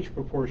the age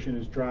proportion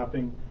is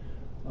dropping,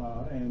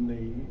 and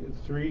the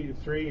 3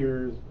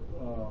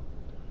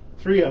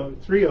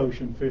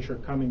 ocean fish are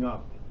coming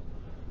up.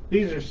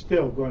 These are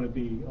still going to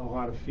be a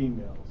lot of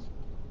females.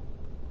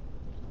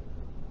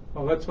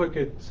 Well, let's look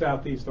at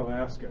Southeast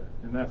Alaska,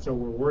 and so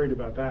we're worried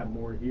about that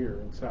more here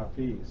in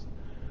Southeast.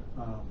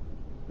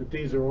 But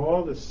these are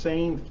all the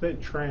same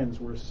trends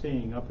we're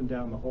seeing up and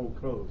down the whole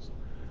coast.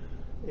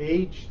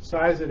 Age,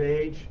 size at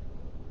age,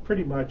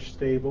 pretty much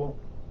stable,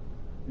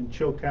 and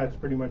Chilcat's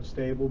pretty much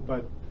stable,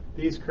 but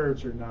these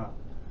curves are not.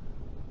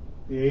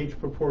 The age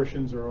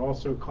proportions are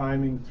also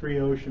climbing. 3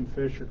 ocean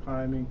fish are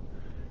climbing,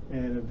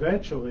 and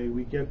eventually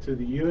we get to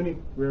the Unic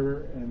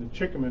River and the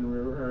Chickaman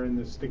River, or in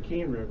the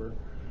Stikine River.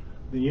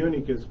 The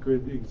Unic is a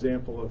good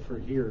example for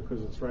here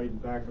because it's right in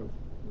back of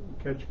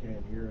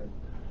Ketchikan here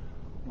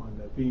on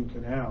the Beam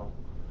Canal.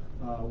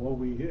 What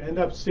we end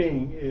up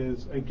seeing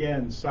is,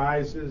 again,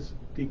 sizes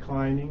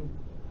declining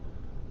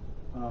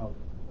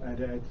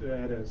at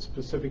a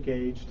specific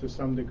age to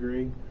some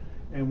degree,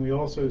 and we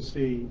also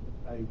see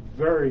a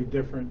very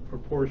different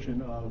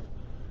proportion of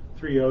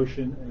 3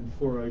 ocean and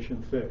 4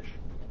 ocean fish.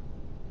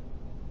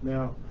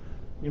 Now,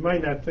 You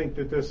might not think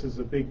that this is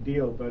a big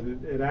deal, but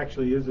it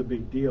actually is a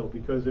big deal,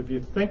 because if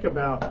you think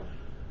about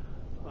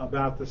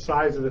the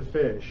size of the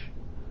fish,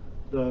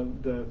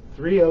 the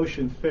three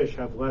ocean fish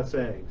have less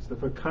eggs. The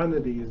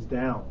fecundity is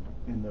down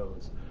in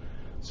those.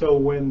 So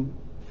when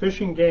Fish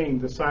and Game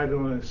decided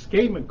on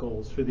escapement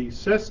goals for these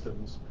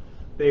systems,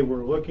 they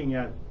were looking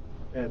at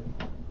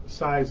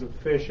size of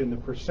fish and the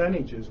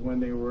percentages when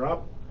they were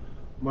up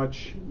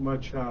much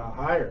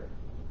higher.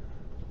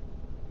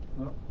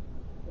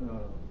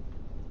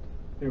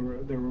 There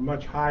were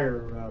much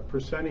higher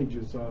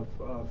percentages of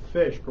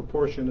fish.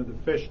 Proportion of the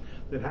fish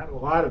that had a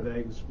lot of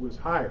eggs was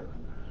higher.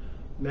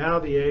 Now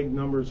the egg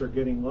numbers are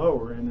getting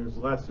lower, and there's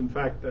less. In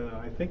fact,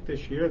 I think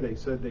this year they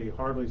said they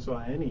hardly saw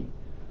any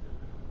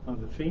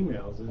of the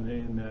females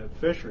in the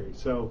fishery.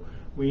 So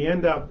we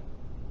end up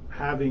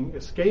having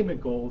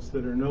escapement goals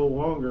that are no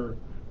longer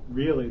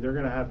really. They're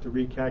going to have to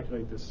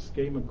recalculate the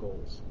escapement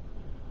goals,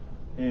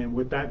 and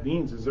what that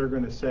means is they're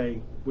going to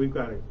say we've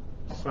got to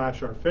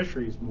slash our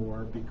fisheries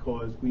more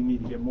because we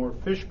need to get more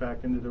fish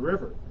back into the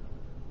river.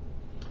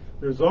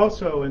 There's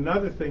also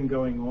another thing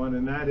going on,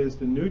 and that is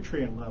the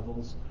nutrient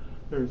levels.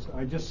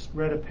 I just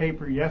read a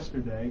paper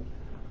yesterday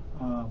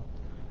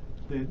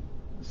that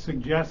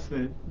suggests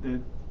that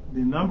the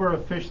number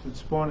of fish that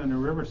spawn in the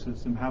river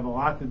system have a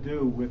lot to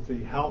do with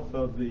the health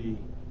of the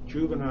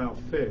juvenile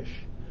fish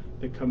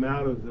that come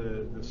out of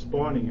the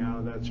spawning out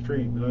of that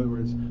stream. In other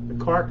words,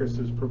 the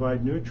carcasses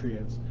provide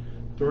nutrients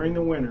during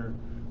the winter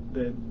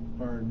that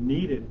are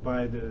needed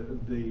by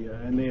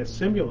and they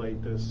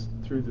assimilate this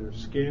through their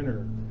skin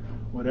or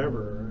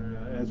whatever,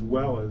 as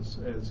well as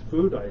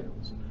food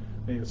items.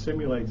 They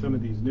assimilate some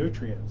of these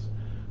nutrients.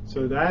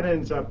 So that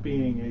ends up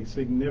being a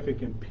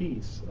significant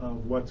piece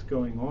of what's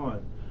going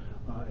on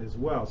as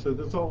well. So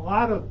there's a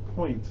lot of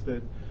points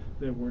that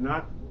we're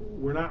not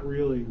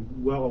really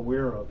well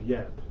aware of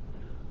yet,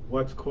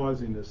 what's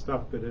causing this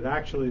stuff. But it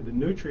actually, the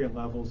nutrient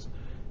levels,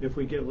 if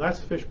we get less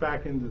fish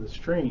back into the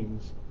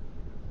streams,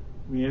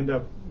 we end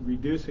up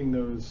reducing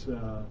those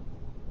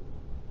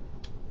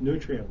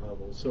nutrient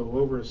levels. So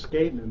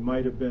over-escapement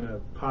might have been a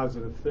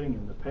positive thing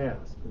in the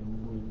past,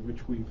 and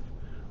which we've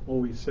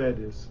always said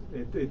is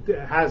it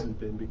hasn't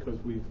been, because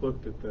we've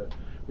looked at the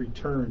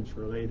returns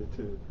related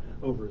to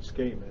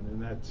over-escapement,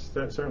 and that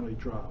certainly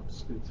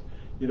drops.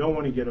 You don't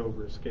want to get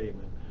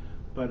over-escapement,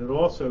 but it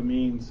also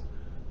means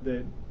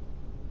that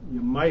you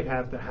might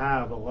have to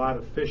have a lot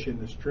of fish in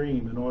the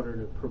stream in order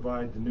to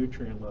provide the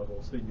nutrient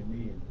levels that you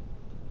need.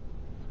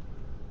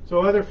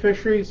 So other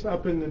fisheries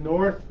up in the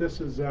north. This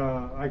is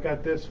I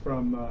got this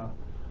from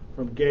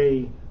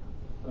Gay.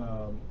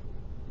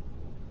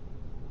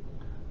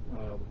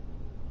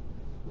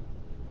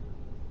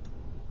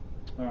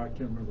 I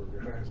can't remember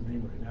her guy's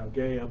name right now.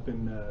 Gay up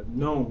in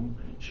Nome.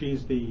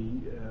 She's the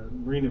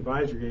marine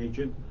advisory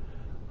agent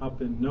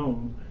up in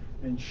Nome,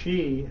 and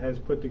she has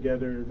put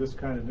together this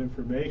kind of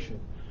information.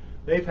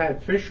 They've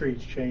had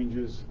fisheries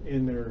changes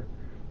in their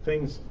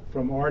things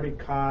from Arctic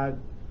cod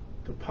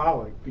to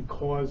pollock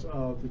because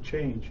of the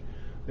change.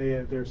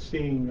 They're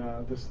seeing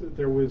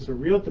there was a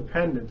real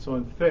dependence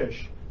on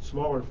fish,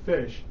 smaller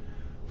fish,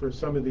 for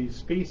some of these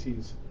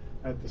species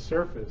at the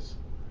surface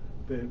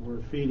that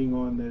were feeding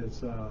on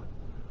these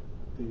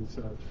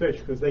fish,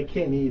 because they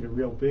can't eat a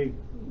real big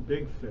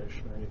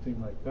fish or anything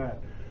like that.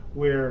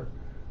 Where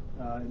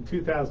in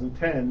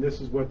 2010,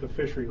 this is what the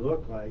fishery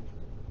looked like.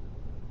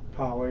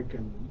 Pollock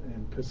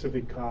and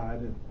Pacific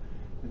cod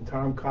and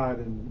tom cod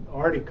and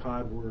Arctic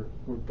cod were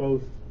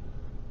both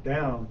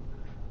down,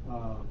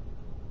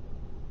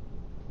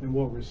 and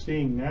what we're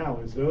seeing now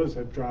is those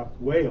have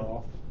dropped way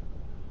off.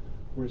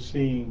 We're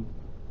seeing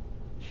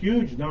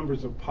huge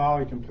numbers of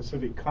pollock and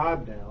Pacific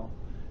cod now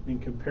in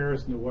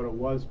comparison to what it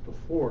was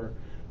before.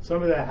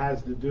 Some of that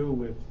has to do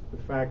with the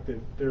fact that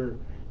they're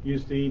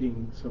used to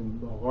eating some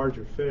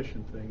larger fish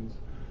and things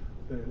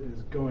that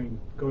is going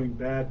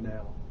bad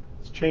now.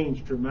 It's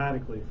changed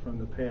dramatically from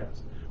the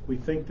past. We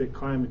think that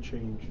climate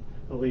change,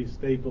 at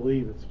least they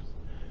believe it's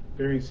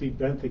Bering Sea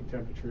benthic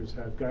temperatures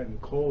have gotten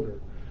colder,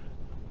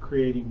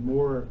 creating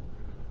more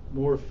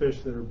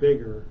fish that are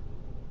bigger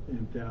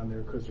down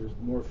there because there's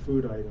more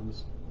food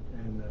items,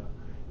 and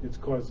it's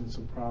causing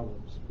some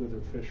problems with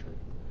their fishery.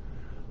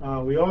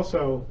 We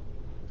also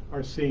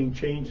are seeing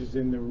changes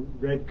in the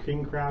red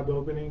king crab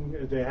opening.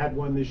 They had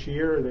one this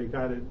year. They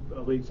got it,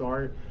 at least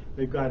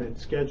they've got it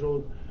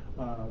scheduled,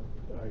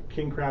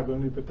 king crab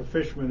opening, but the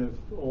fishermen have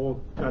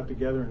all got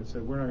together and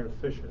said, we're not going to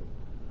fish it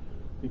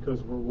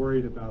because we're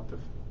worried about the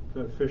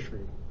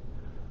fishery,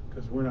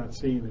 because we're not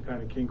seeing the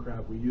kind of king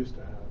crab we used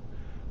to have.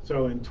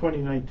 So in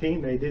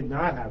 2019, they did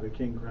not have a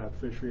king crab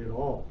fishery at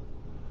all.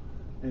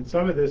 And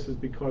some of this is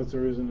because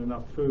there isn't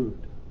enough food.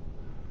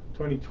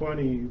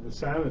 2020, the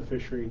salmon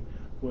fishery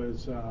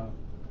was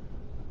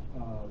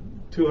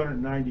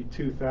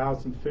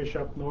 292,000 fish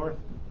up north.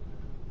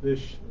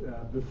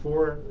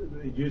 Before,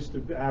 it used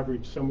to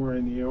average somewhere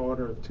in the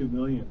order of $2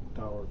 million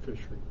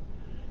fishery,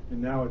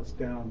 and now it's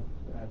down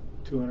at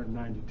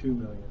 $292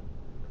 million,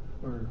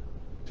 or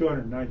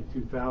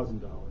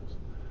 $292,000.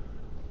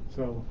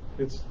 So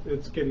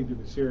it's getting to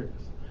be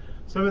serious.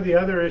 Some of the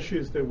other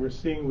issues that we're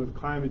seeing with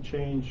climate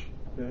change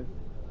that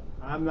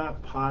I'm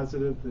not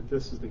positive that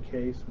this is the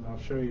case, and I'll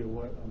show you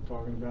what I'm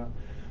talking about.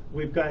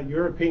 We've got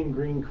European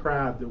green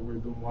crab that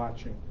we've been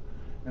watching,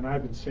 and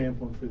I've been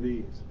sampling for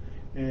these.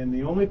 And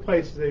the only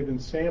places they've been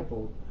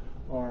sampled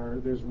are,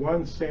 there's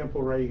one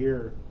sample right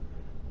here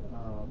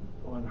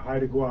on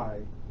Haida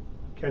Gwaii,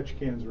 catch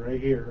cans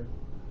right here,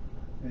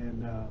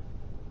 and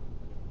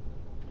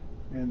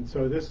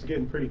so this is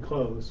getting pretty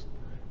close.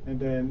 And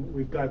then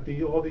we've got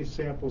all these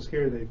samples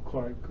here. They've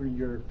caught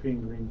European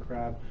green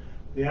crab.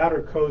 The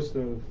outer coast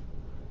of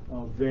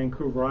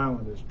Vancouver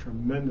Island is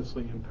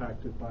tremendously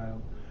impacted by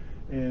them.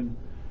 And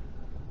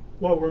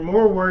what we're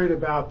more worried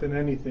about than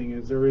anything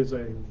is there is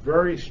a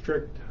very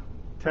strict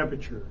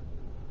temperature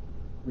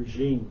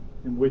regime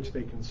in which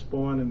they can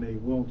spawn and they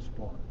won't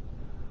spawn.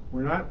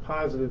 We're not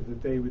positive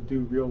that they would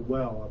do real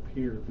well up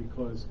here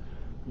because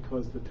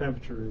the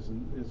temperature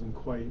isn't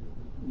quite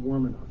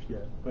warm enough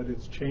yet, but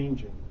it's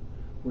changing.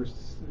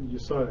 You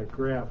saw that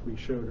graph we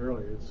showed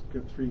earlier. It's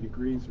got 3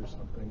 degrees or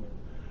something.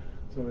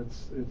 So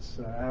its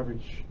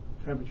average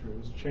temperature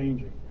is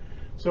changing.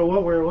 So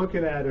what we're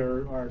looking at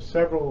are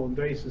several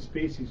invasive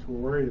species we're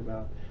worried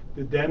about.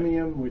 The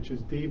Demium, which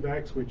is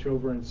Dvex, which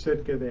over in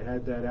Sitka they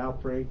had that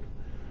outbreak.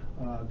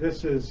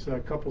 This is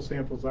a couple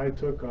samples I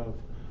took of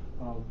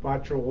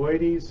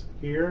Botryoides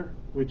here,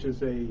 which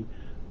is a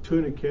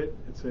tunicate.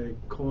 It's a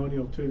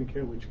colonial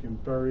tunicate which can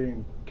bury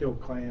and kill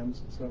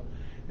clams and stuff.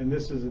 And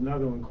this is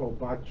another one called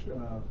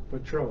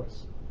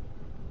Botrytis.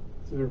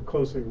 So they're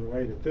closely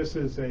related. This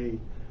is I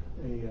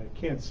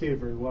can't see it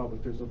very well,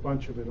 but there's a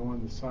bunch of it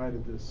on the side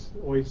of this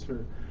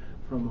oyster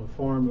from a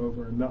farm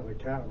over in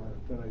Metlakatla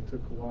that I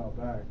took a while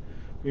back.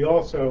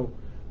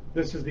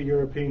 This is the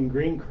European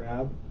green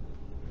crab.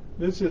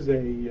 This is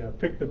a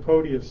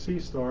Pycnopodius sea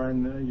star,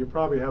 and you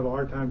probably have a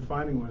hard time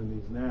finding one of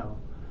these now.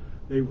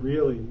 They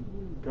really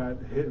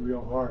got hit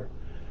real hard.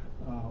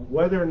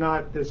 Whether or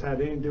not this had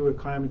anything to do with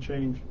climate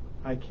change,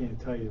 I can't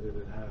tell you that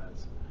it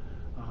has.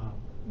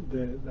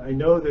 I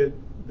know that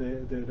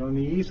on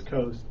the East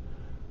Coast,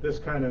 this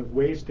kind of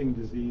wasting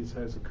disease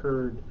has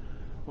occurred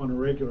on a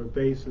regular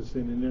basis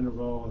in an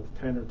interval of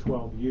 10 or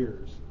 12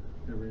 years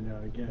every now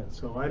and again.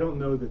 So I don't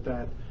know that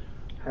that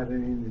had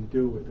anything to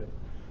do with it.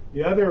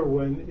 The other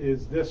one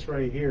is this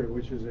right here,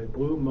 which is a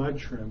blue mud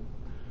shrimp,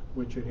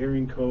 which at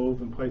Herring Cove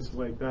and places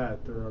like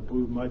that, there are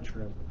blue mud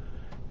shrimp.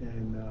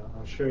 And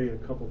I'll show you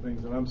a couple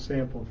things, and I'm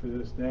sampling for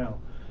this now.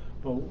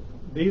 But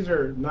these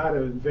are not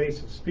an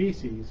invasive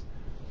species,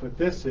 but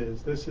this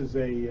is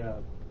a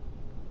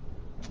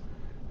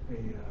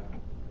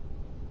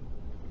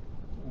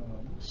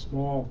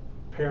small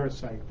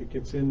parasite that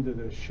gets into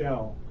the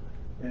shell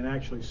and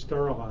actually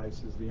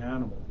sterilizes the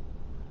animal.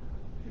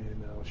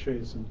 And I'll show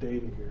you some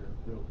data here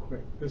real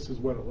quick. This is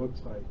what it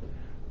looks like.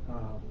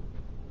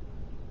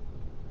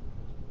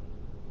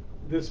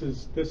 This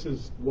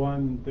is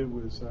one that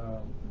was.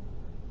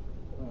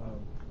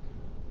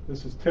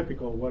 This is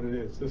typical of what it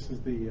is. This is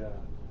the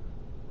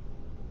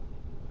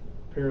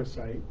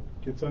parasite.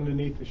 Gets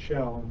underneath the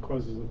shell and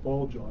causes a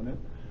bulge on it.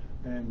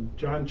 And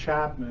John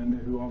Chapman,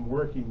 who I'm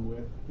working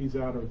with, he's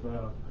out of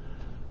the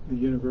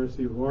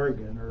University of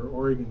Oregon, or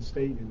Oregon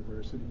State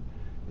University,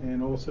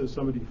 and also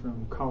somebody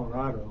from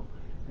Colorado.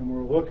 And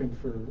we're looking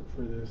for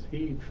this.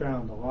 He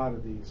found a lot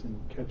of these in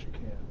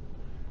Ketchikan.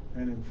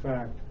 And in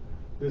fact,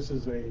 this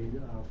is a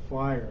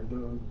flyer.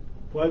 The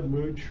blood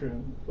mud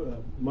shrimp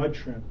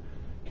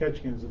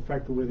Ketchikan is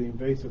affected with the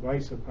invasive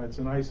isopod. It's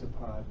an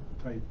isopod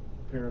type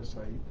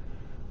parasite.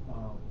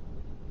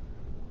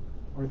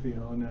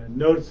 Orthion. And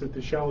notice that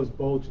the shell is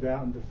bulged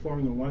out and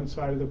deformed on one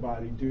side of the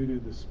body due to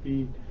the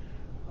speed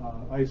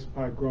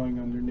isopod growing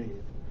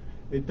underneath.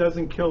 It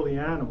doesn't kill the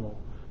animal,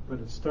 but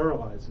it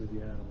sterilizes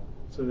the animal,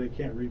 so they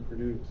can't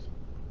reproduce.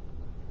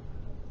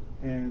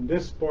 And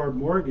this Barb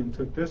Morgan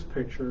took this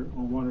picture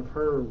on one of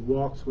her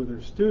walks with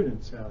her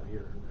students out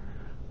here.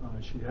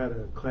 She had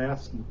a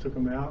class and took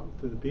them out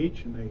to the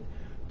beach, and they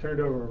turned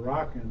over a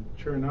rock, and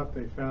sure enough,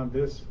 they found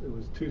this. It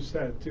was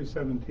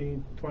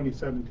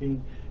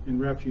 2017 in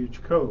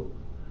Refuge Cove.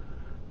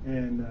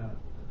 And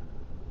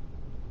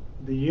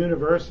the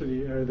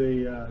university, or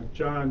the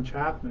John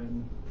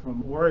Chapman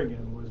from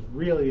Oregon, was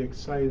really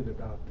excited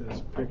about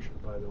this picture,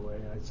 by the way.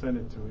 I sent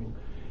it to him.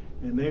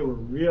 And they were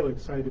real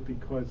excited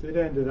because it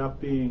ended up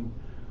being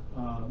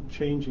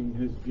changing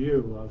his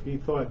view of, he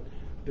thought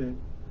that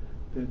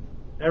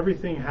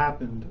everything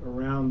happened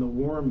around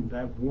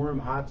that warm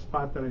hot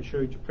spot that I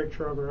showed you a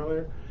picture of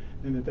earlier,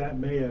 and that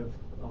may have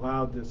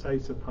allowed this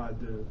isopod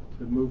to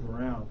move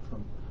around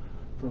from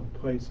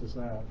places,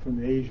 from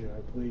Asia,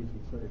 I believe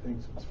he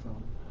thinks it's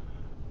from.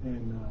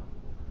 And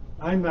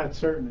I'm not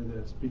certain of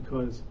this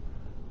because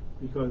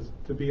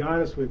to be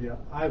honest with you,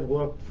 I've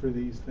looked for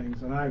these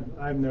things and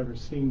I've never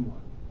seen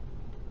one,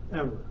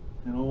 ever,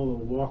 in all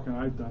the walking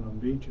I've done on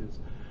beaches.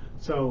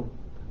 So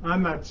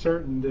I'm not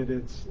certain that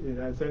it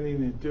has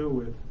anything to do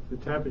with the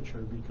temperature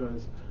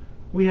because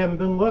we haven't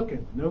been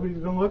looking. Nobody's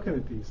been looking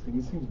at these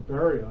things. These things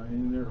bury,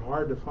 and they're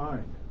hard to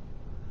find.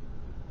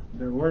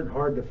 They weren't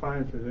hard to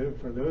find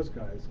for those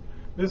guys.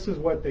 this is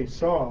what they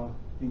saw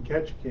in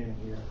Ketchikan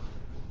here.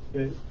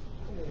 That,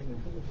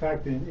 in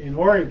fact, in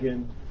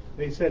Oregon,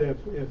 they said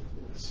if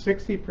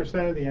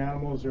 60% of the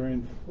animals are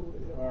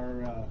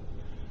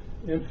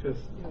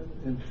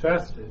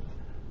infested,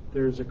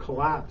 there's a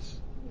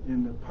collapse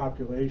in the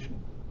population.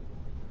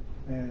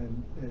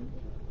 And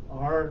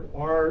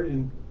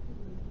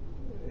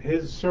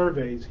his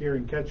surveys here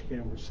in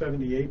Ketchikan were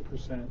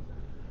 78%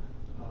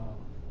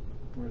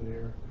 were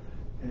there,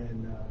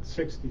 and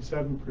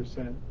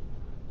 67%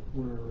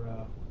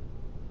 were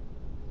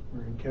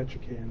in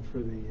Ketchikan for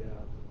the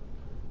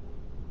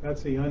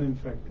that's the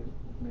uninfected,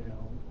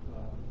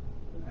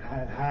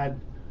 had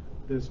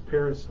this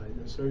parasite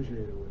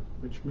associated with,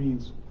 which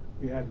means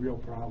we had real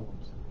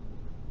problems.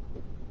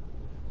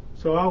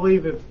 So I'll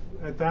leave it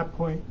at that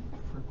point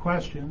for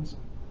questions.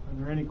 Are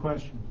there any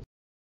questions?